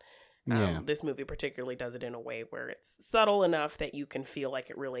plot, this movie particularly does it in a way where it's subtle enough that you can feel like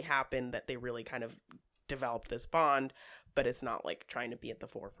it really happened, that they really kind of developed this bond, but it's not like trying to be at the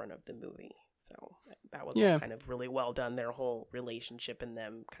forefront of the movie. So that was kind of really well done, their whole relationship and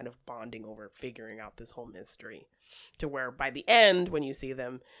them kind of bonding over figuring out this whole mystery, to where by the end, when you see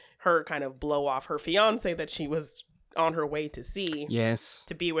them, her kind of blow off her fiance that she was on her way to see,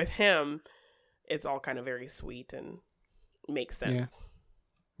 to be with him, it's all kind of very sweet and makes sense.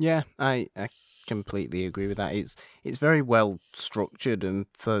 Yeah, I completely agree with that. It's very well structured, and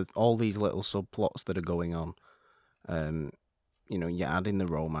for all these little subplots that are going on, you add in the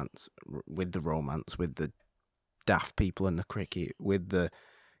romance with the daft people and the cricket, with the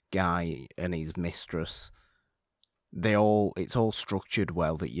guy and his mistress. It's all structured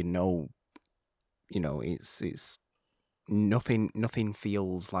well, that it's nothing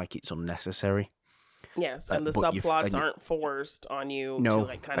feels like it's unnecessary. Yes, and the subplots aren't forced on you to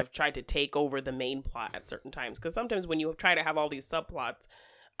like kind of try to take over the main plot at certain times. Because sometimes when you try to have all these subplots,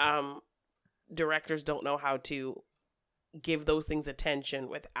 directors don't know how to give those things attention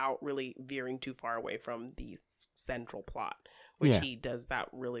without really veering too far away from the central plot, which he does that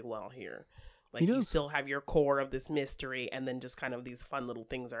really well here. Like, you still have your core of this mystery, and then just kind of these fun little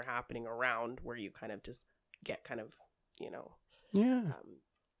things are happening around where you kind of just get kind of,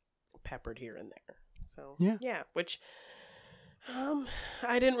 peppered here and there. So, which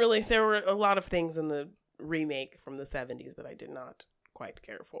I didn't really, there were a lot of things in the remake from the 70s that I did not quite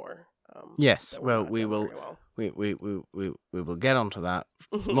care for. Yes, well, we will get onto that.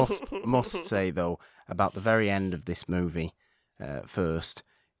 Must say, though, about the very end of this movie, first,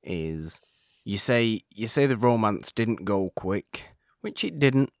 is you say the romance didn't go quick, which it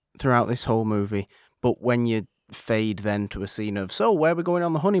didn't throughout this whole movie, but when you fade then to a scene of, so where are we going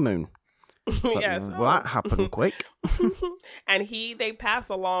on the honeymoon? Yes. Well, that happened quick. And they pass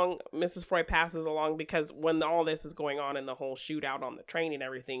along, Mrs. Freud passes along, because when all this is going on and the whole shootout on the train and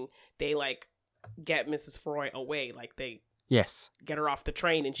everything, they like get Mrs. Freud away. Like they get her off the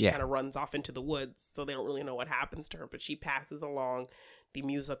train, and she kind of runs off into the woods, so they don't really know what happens to her, but she passes along the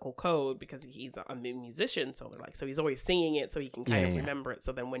musical code because he's a musician. So they're like, so he's always singing it so he can kind of remember it.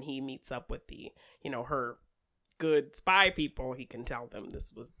 So then when he meets up with the, her good spy people, he can tell them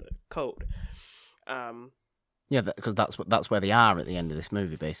this was the code. Because that's where they are at the end of this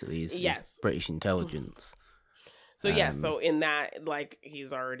movie, basically. Is British intelligence. So so in that, like,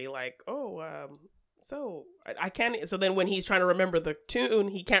 he's already like, so I can't. So then when he's trying to remember the tune,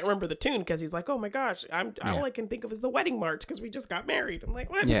 he can't remember the tune because he's like, oh my gosh, all I can think of is the wedding march because we just got married. I'm like,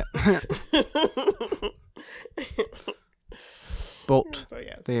 what? Yeah. But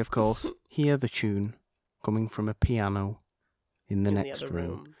they, of course, hear the tune coming from a piano in the next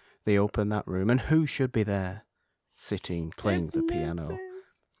room. They open that room, and who should be there, sitting, playing the piano?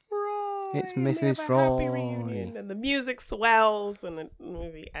 It's Mrs. Freud. And the music swells, and the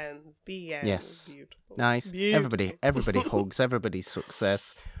movie ends. The end. Yes. Beautiful. Nice. Beautiful. Everybody hugs. Everybody's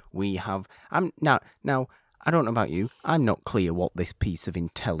success. We have. Now. I don't know about you. I'm not clear what this piece of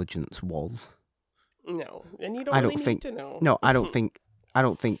intelligence was. No, and you don't need to know. No, I don't think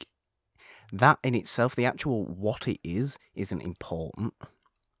that in itself, the actual what it is, isn't important.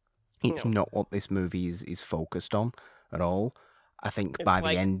 It's not what this movie is focused on at all. I think by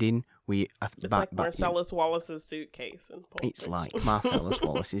the ending, it's like Marcellus Wallace's suitcase. It's like Marcellus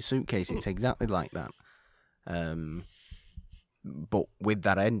Wallace's suitcase. It's exactly like that. But with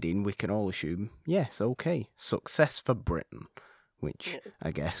that ending, we can all assume, yes, okay, success for Britain, which I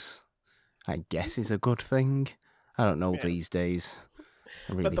guess is a good thing. I don't know these days.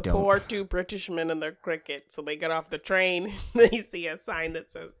 I really but the poor two Britishmen and their cricket, so they get off the train, they see a sign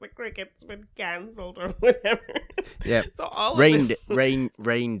that says the cricket's been cancelled or whatever. Yeah. So all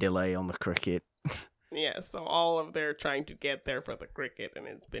rain delay on the cricket. Yeah, so all of they're trying to get there for the cricket, and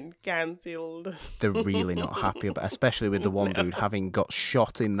it's been cancelled. They're really not happy about, especially with the one dude having got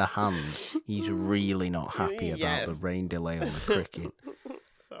shot in the hand. He's really not happy about the rain delay on the cricket.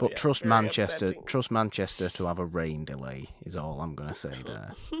 So, But yes, trust very Manchester. upsetting. Trust Manchester to have a rain delay is all I'm gonna say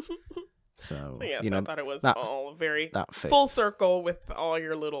there. So, So yes, you I know thought it was that all very that fits. full circle with all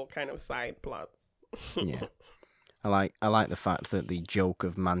your little kind of side plots. Yeah, I like the fact that the joke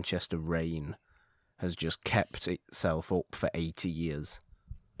of Manchester rain has just kept itself up for 80 years.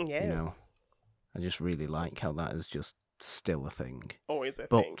 Yes. You know, I just really like how that is just still a thing. Always a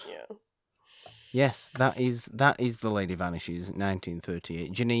But thing, yeah. yes, that is The Lady Vanishes,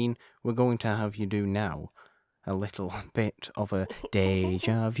 1938. Janine, we're going to have you do now a little bit of a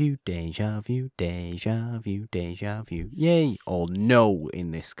deja vu, deja vu, deja vu, deja vu. Yay! Or no in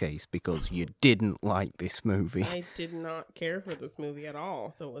this case, because you didn't like this movie. I did not care for this movie at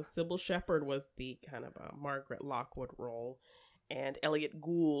all. So it was Sybil Shepherd was the kind of a Margaret Lockwood role, and Elliot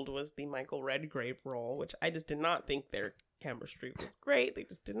Gould was the Michael Redgrave role, which I just did not think their chemistry was great. They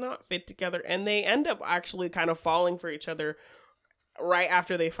just did not fit together, and they end up actually kind of falling for each other right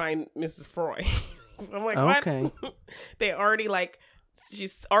after they find Mrs. Froy. So I'm like, Okay. what? They already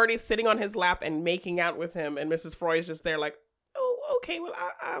she's already sitting on his lap and making out with him, and Mrs. Froy is just there like, oh, okay, well,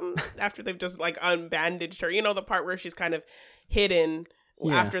 after they've just like unbandaged her, you know, the part where she's kind of hidden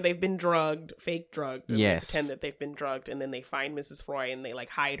after they've been drugged, fake drugged, and they pretend that they've been drugged, and then they find Mrs. Froy and they like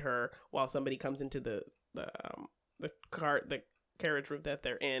hide her while somebody comes into the carriage room that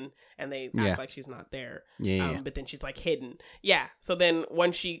they're in, and they act like she's not there. But then she's like hidden. Yeah. So then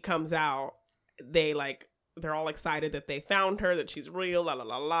when she comes out, they're all excited that they found her, that she's real, la la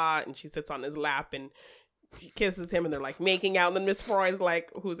la la, and she sits on his lap and he kisses him, and they're like making out. And then Miss Froy's like,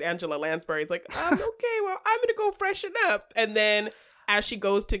 who's Angela Lansbury, is like, okay, well, I'm gonna go freshen up. And then as she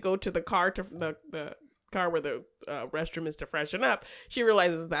goes to the car, to the car where the restroom is, to freshen up, she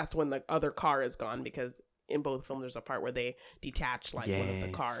realizes that's when the other car is gone, because in both films there's a part where they detach one of the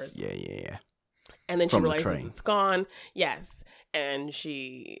cars. Yeah. And then she realizes it's gone. Yes. And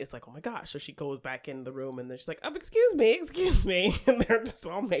she is like, oh my gosh. So she goes back in the room, and then she's like, excuse me. And they're just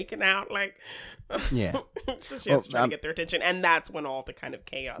all making out like, yeah. So she has to try to get their attention. And that's when all the kind of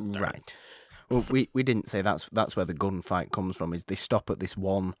chaos starts. Right. Well, we didn't say that's where the gunfight comes from, is they stop at this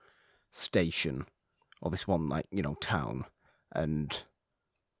one station, or this one, town, and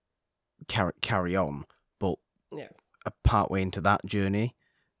carry on. But partway into that journey,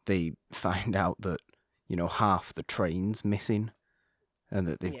 they find out that, half the train's missing, and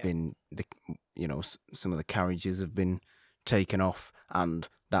that they've been, some of the carriages have been taken off, and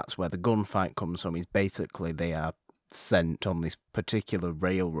that's where the gunfight comes from, is basically they are sent on this particular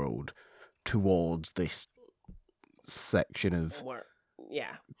railroad towards this section of,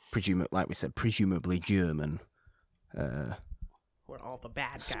 like we said, presumably German where all the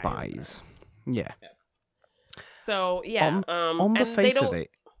bad guys spies. are. Yeah. Yes. So, yeah. On the face of it,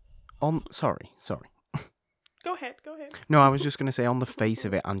 sorry. Go ahead. No, I was just going to say, on the face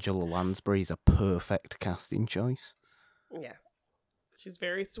of it, Angela Lansbury is a perfect casting choice. Yes. She's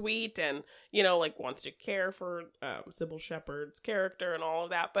very sweet and, wants to care for Sybil Shepherd's character and all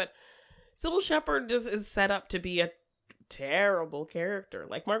of that. But Sybil Shepherd just is set up to be a terrible character.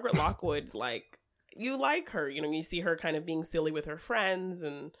 Like Margaret Lockwood, you like her. You see her kind of being silly with her friends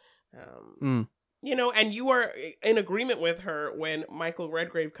and... and you are in agreement with her when Michael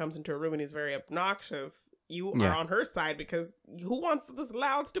Redgrave comes into a room and he's very obnoxious. You are on her side, because who wants this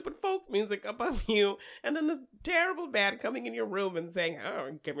loud, stupid folk music above you? And then this terrible man coming in your room and saying,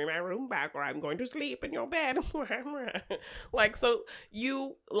 oh, give me my room back or I'm going to sleep in your bed. So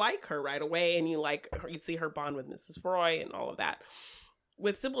you like her right away, and you see her bond with Mrs. Froy and all of that.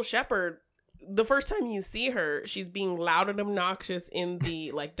 With Sybil Shepherd, the first time you see her, she's being loud and obnoxious in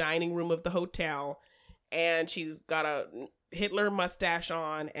the dining room of the hotel, and she's got a Hitler mustache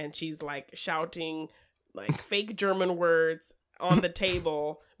on, and she's shouting fake German words on the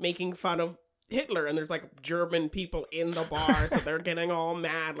table, making fun of Hitler. And there's German people in the bar, so they're getting all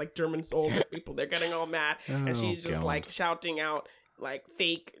mad, German soldier people. They're getting all mad, and she's just shouting out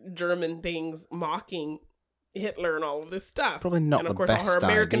fake German things, mocking Hitler and all of this stuff. Probably not. And of course, all her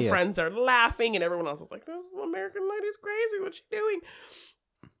American friends are laughing, and everyone else is like, this American lady's crazy. What's she doing?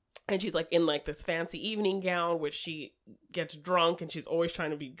 And she's in this fancy evening gown, which she gets drunk, and she's always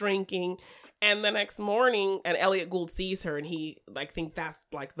trying to be drinking. And the next morning, and Elliot Gould sees her, and he think that's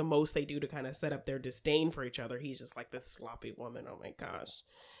the most they do to kind of set up their disdain for each other. He's just this sloppy woman. Oh my gosh.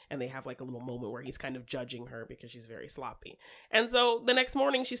 And they have a little moment where he's kind of judging her because she's very sloppy. And so the next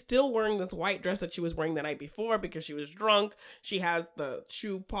morning, she's still wearing this white dress that she was wearing the night before because she was drunk. She has the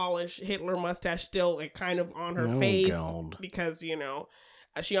shoe polish Hitler mustache still kind of on her face. God. Because,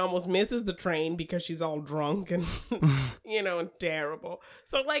 She almost misses the train because she's all drunk and, and terrible.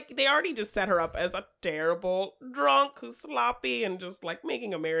 So, like, they already just set her up as a terrible drunk who's sloppy and just, like,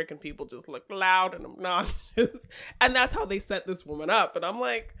 making American people just look loud and obnoxious. And that's how they set this woman up. And I'm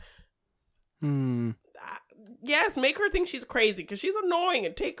like, yes, make her think she's crazy because she's annoying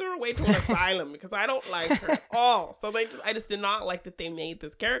and take her away to an asylum because I don't like her at all. So I just did not like that they made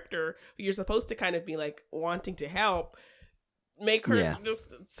this character who you're supposed to kind of be like wanting to help, make her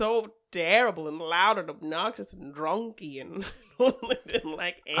just so terrible and loud and obnoxious and drunky, and I didn't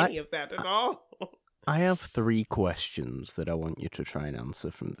like any of that at all. I have 3 questions that I want you to try and answer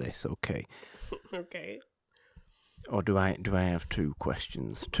from this, okay? Okay. Or do I have 2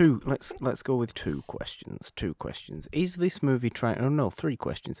 questions? 2. Let's go with 2 questions. 2 questions. Is this movie trying? Oh no, 3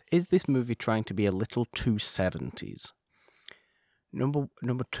 questions. Is this movie trying to be a little too 70s? Number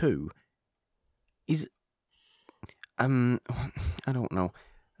 2 is I don't know.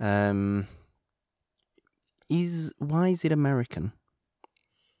 Why is it American?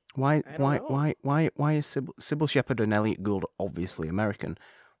 Why is Sybil Shepherd and Elliot Gould obviously American?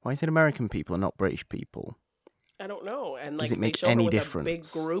 Why is it American people and not British people? I don't know. And like, does it make they show any her with difference? A big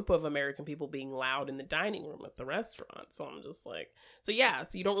group of American people being loud in the dining room at the restaurant. So I'm just like, so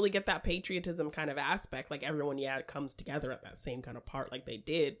you don't really get that patriotism kind of aspect. Like everyone, it comes together at that same kind of part like they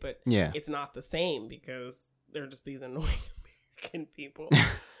did, but it's not the same because they're just these annoying American people.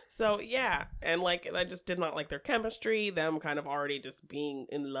 So and like I just did not like their chemistry, them kind of already just being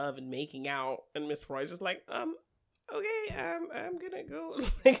in love and making out, and Miss Roy's just like, okay, I'm gonna go.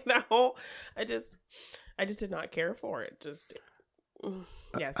 Like that whole, I just did not care for it. Just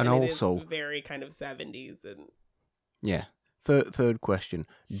yes, and also it is very kind of 70s and Third question: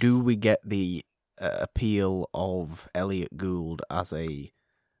 do we get the appeal of Elliot Gould as a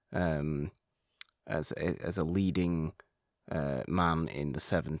leading man in the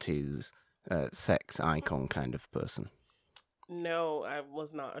 70s, sex icon kind of person? No, I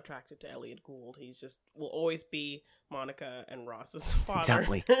was not attracted to Elliot Gould. He's just will always be Monica and Ross's father.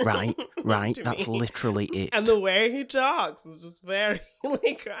 Exactly. Right. That's me. Literally it. And the way he talks is just very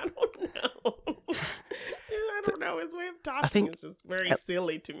like, I don't know. I don't know. His way of talking is just very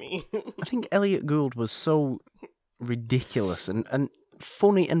silly to me. I think Elliot Gould was so ridiculous and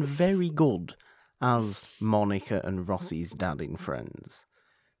funny and very good as Monica and Rossi's dad in Friends.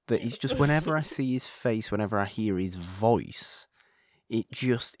 That it's just, whenever I see his face, whenever I hear his voice, it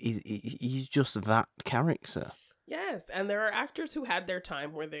just is. He's just that character. Yes, and there are actors who had their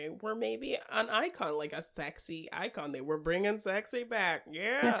time where they were maybe an icon, like a sexy icon. They were bringing sexy back.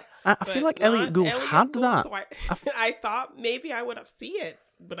 Yeah. I feel like Elliot Gould had that. So I thought maybe I would have seen it,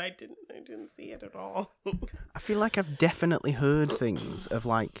 but I didn't see it at all. I feel like I've definitely heard things of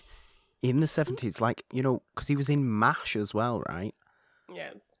like in the 70s, like, because he was in MASH as well, right?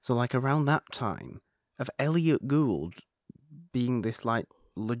 Yes. So, like, around that time, of Elliot Gould being this, like,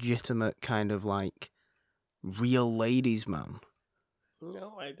 legitimate kind of, like, real ladies' man.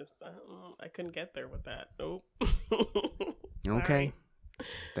 No, I couldn't get there with that. Nope. Okay.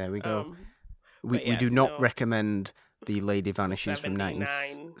 There we go. We do not recommend The Lady Vanishes from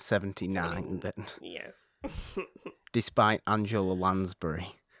 1979. Yes. Despite Angela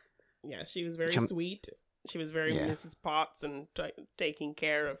Lansbury. Yeah, she was very sweet. She was very Mrs. Potts and taking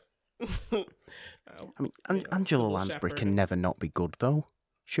care of. Angela Lansbury can never not be good, though.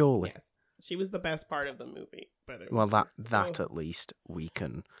 Surely. Yes, she was the best part of the movie. But that at least we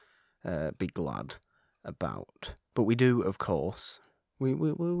can be glad about. But we do, of course, we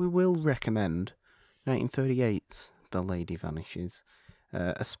will recommend 1938's The Lady Vanishes,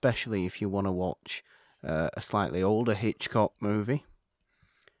 especially if you want to watch a slightly older Hitchcock movie.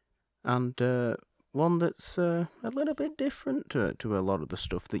 And one that's a little bit different to a lot of the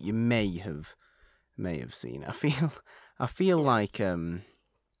stuff that you may have seen. I feel like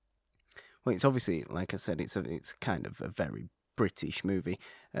it's obviously, like I said, it's kind of a very British movie.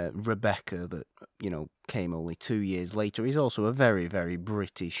 Rebecca, that came only 2 years later, is also a very, very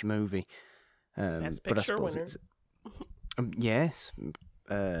British movie. Best Picture winner. Yes,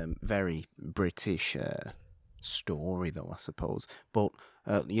 very British story though, I suppose. But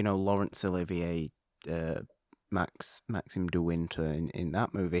Laurence Olivier, Maxim de Winter in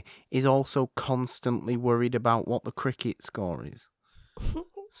that movie is also constantly worried about what the cricket score is.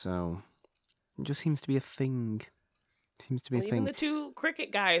 So it just seems to be a thing. Even the 2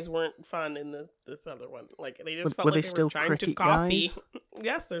 cricket guys weren't fun in this other one. Like they just were felt like they still were trying cricket to copy. Guys?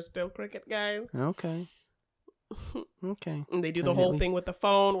 Yes, they're still cricket guys. Okay. And they do the whole thing with the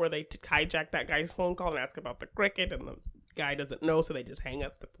phone where they hijack that guy's phone call and ask about the cricket, and the guy doesn't know, so they just hang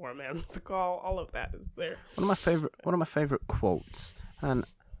up the poor man's call. All of that is there. One of my favorite quotes And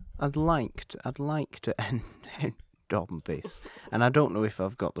I'd like to end on this, and I don't know if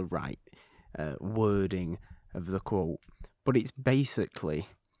I've got the right wording of the quote, but it's basically,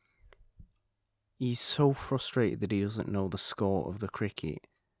 he's so frustrated that he doesn't know the score of the cricket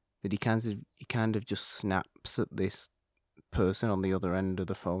that he kind of just snaps at this person on the other end of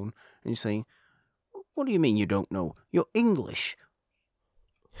the phone, and he's saying, "What do you mean you don't know? You're English."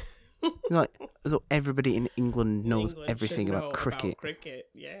 Like, as though everybody in England knows everything about cricket.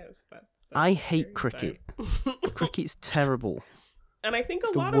 Yes, that's I hate cricket. Cricket's terrible. And I think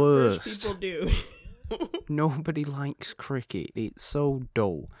it's a lot worst. of British people do. Nobody likes cricket. It's so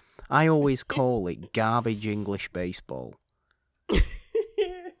dull. I always call it garbage English baseball.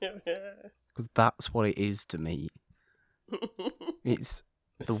 Because that's what it is to me. It's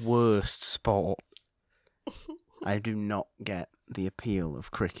the worst sport. I do not get the appeal of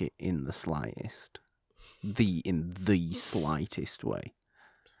cricket in the slightest. In the slightest way.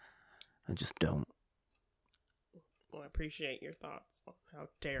 I just don't. Well, I appreciate your thoughts on how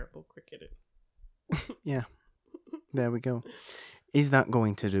terrible cricket is. Yeah. There we go. Is that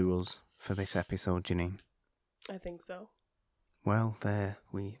going to do us for this episode, Janine? I think so. Well, there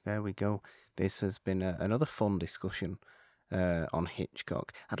we go. This has been another fun discussion on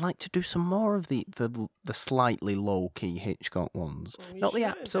Hitchcock. I'd like to do some more of the slightly low-key Hitchcock ones. Not the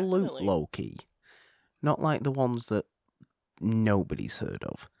absolute low-key. Not like the ones that nobody's heard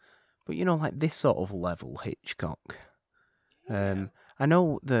of. But, like this sort of level Hitchcock. Yeah. I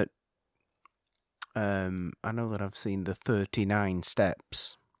know that I've seen the 39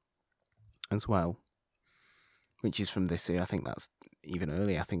 Steps as well, which is from this year. I think that's even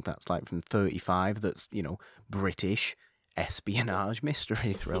earlier. I think that's like from 35. That's, British espionage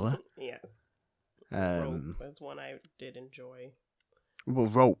mystery thriller. Yes. Rope is one I did enjoy. Well,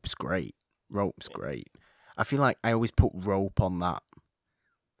 Rope's great. Rope's great. I feel like I always put Rope on that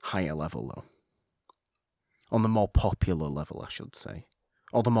higher level, though. On the more popular level, I should say.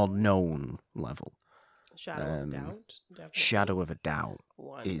 Or the more known level. Shadow of a Doubt, definitely. Shadow of a Doubt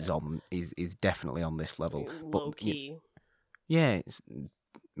is definitely on this level. Low key. Yeah, it's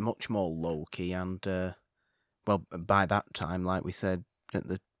much more low key, and well, by that time, like we said at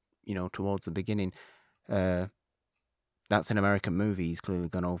the towards the beginning, that's an American movie. He's clearly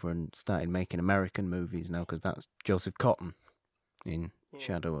gone over and started making American movies now, because that's Joseph Cotton in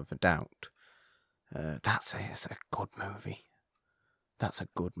Shadow of a Doubt. That's a good movie. That's a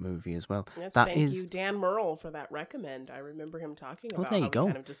good movie as well. Yes, thank you, Dan Murrell, for that recommend. I remember him talking about how he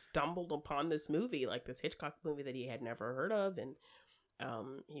kind of just stumbled upon this movie, like this Hitchcock movie that he had never heard of, and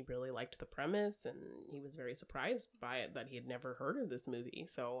he really liked the premise, and he was very surprised by it that he had never heard of this movie.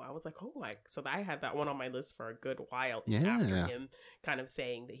 So I was like, so I had that one on my list for a good while after him kind of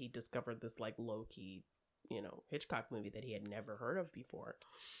saying that he discovered this like low-key, Hitchcock movie that he had never heard of before.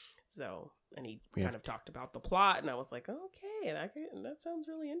 So, and he kind of talked about the plot, and I was like, okay, that sounds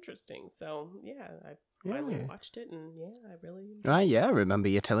really interesting. So, I finally watched it, and I really enjoyed it. Right, yeah, I remember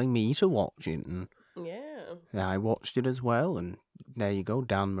you telling me to watch it, and yeah, I watched it as well, and there you go,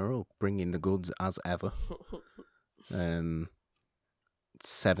 Dan Murrell bringing the goods as ever.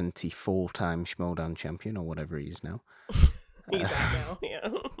 74-time Schmoedown champion, or whatever he is now. He's at now, yeah.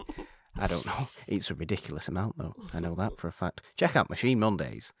 I don't know. It's a ridiculous amount, though. I know that for a fact. Check out Machine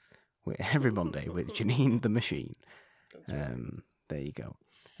Mondays. Every Monday with Janine the Machine. That's right. There you go.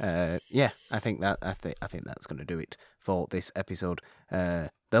 I think that's going to do it for this episode. The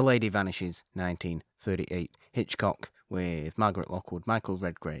Lady Vanishes, 1938. Hitchcock with Margaret Lockwood, Michael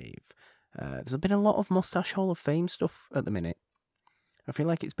Redgrave. There's been a lot of Mustache Hall of Fame stuff at the minute. I feel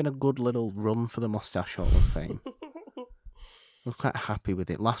like it's been a good little run for the Mustache Hall of Fame. We're quite happy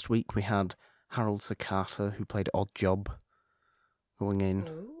with it. Last week we had Harold Sakata, who played Odd Job, going in.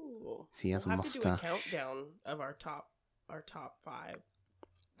 Ooh. So he has a mustache. We'll have to do a countdown of our top 5.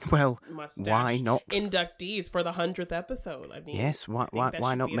 Well, mustache why not inductees for the 100th episode? I mean, yes, why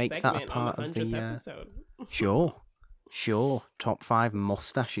not make that a part of the episode? Sure. Top 5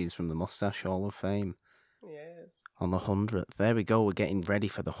 mustaches from the Mustache Hall of Fame. Yes. On the 100th. There we go. We're getting ready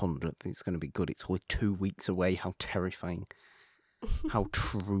for the 100th. It's going to be good. It's only 2 weeks away. How terrifying. How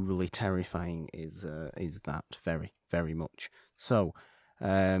truly terrifying is that? Very, very much. So,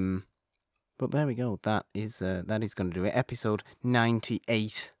 but there we go. That is going to do it. Episode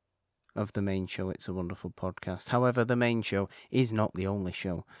 98 of the main show. It's a Wonderful Podcast. However, the main show is not the only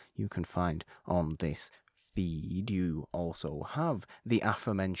show you can find on this feed. You also have the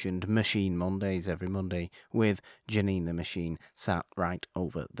aforementioned Machine Mondays every Monday with Janine the Machine sat right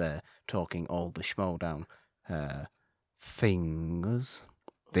over there talking all the Schmoedown things.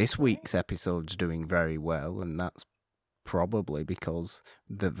 This week's episode's doing very well, and that's probably because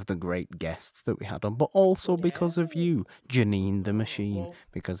the great guests that we had on, but also because of you, Janine the Machine, Well,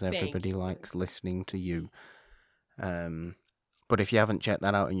 because thank everybody you. likes listening to you. But if you haven't checked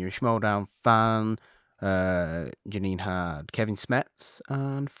that out and you're a Schmodown fan, Janine had Kevin Smets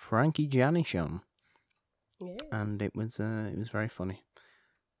and Frankie Janish on, Yes. and it was very funny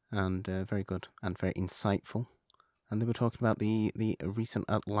and very good and very insightful. And they were talking about the recent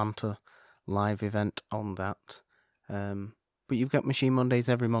Atlanta live event on that. But you've got Machine Mondays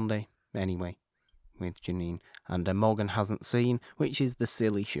every Monday anyway with Janine, and Morgan Hasn't Seen, which is the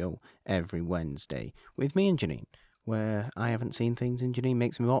silly show every Wednesday with me and Janine, where I haven't seen things and Janine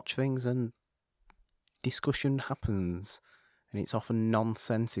makes me watch things and discussion happens, and it's often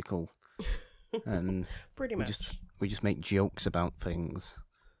nonsensical. And Pretty much. We just make jokes about things,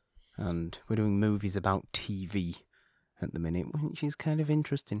 and we're doing movies about TV at the minute, which is kind of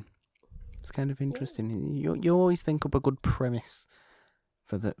interesting. It's kind of interesting. Yes. You always think up a good premise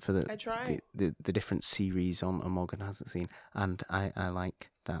for the I try. the different series on Morgan Hasn't Seen, and I like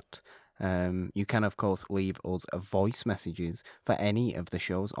that. You can of course leave us voice messages for any of the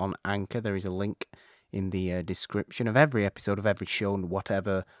shows on Anchor. There is a link in the description of every episode of every show and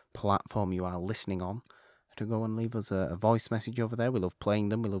whatever platform you are listening on, to go and leave us a voice message over there. We love playing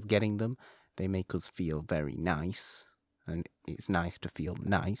them. We love getting them. They make us feel very nice, and it's nice to feel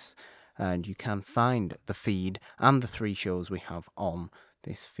nice. And you can find the feed and the 3 shows we have on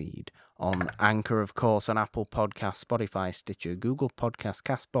this feed on Anchor, of course, on Apple Podcasts, Spotify, Stitcher, Google Podcasts,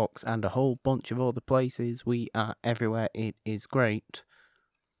 CastBox, and a whole bunch of other places. We are everywhere. It is great.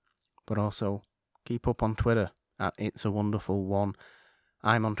 But also, keep up on Twitter at It's a Wonderful One.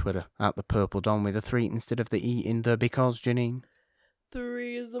 I'm on Twitter at the Purple Don with a 3 instead of the E in the because, Janine.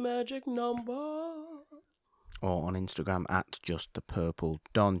 3 is the magic number. Or on Instagram at Just the Purple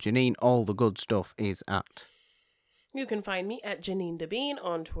Don. Janine, all the good stuff is at. You can find me at Janine DeBean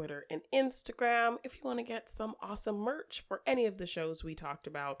on Twitter and Instagram if you want to get some awesome merch for any of the shows we talked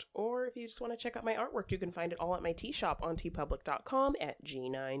about, or if you just want to check out my artwork, you can find it all at my tea shop on tpublic.com at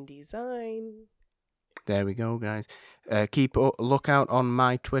G9Design. There we go, guys. Keep a lookout on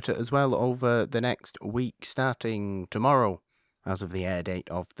my Twitter as well over the next week, starting tomorrow. As of the air date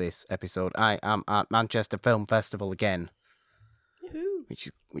of this episode, I am at Manchester Film Festival again,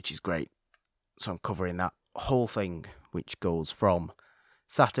 which is great. So I'm covering that whole thing, which goes from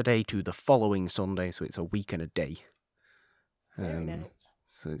Saturday to the following Sunday. So it's a week and a day. Very nice.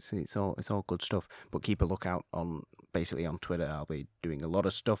 So it's all good stuff. But keep a lookout on Twitter. I'll be doing a lot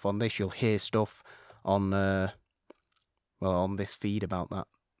of stuff on this. You'll hear stuff on on this feed about that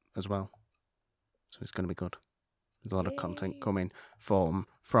as well. So it's going to be good. There's a lot of content coming from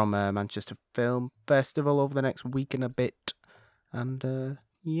Manchester Film Festival over the next week and a bit. And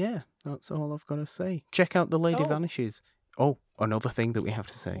yeah, that's all I've got to say. Check out The Lady Vanishes. Oh, another thing that we have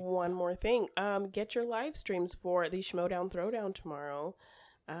to say. One more thing. Get your live streams for the Schmodown Throwdown tomorrow.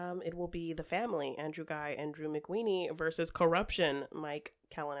 It will be The Family, Andrew Guy and Drew McWeeny versus Corruption, Mike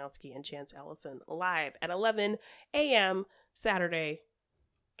Kalinowski and Chance Ellison, live at 11 a.m. Saturday.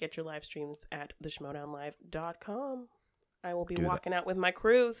 Get your live streams at theschmodownlive.com. I will be walking out with my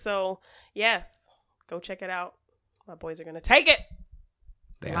crew, so yes, go check it out. My boys are going to take it.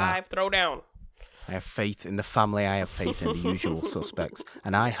 Live Throwdown. I have faith in the family. I have faith in the usual suspects.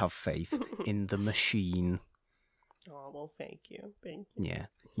 And I have faith in the machine. Oh, well, thank you. Thank you. Yeah,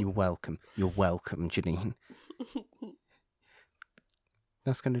 you're welcome. You're welcome, Janine.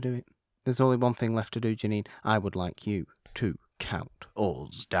 That's going to do it. There's only one thing left to do, Janine. I would like you to count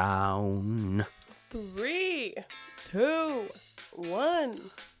us down. 3, 2, 1.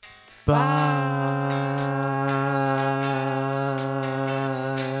 Bye.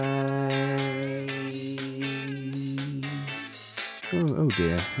 Oh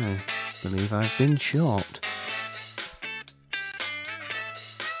dear. I believe I've been shot.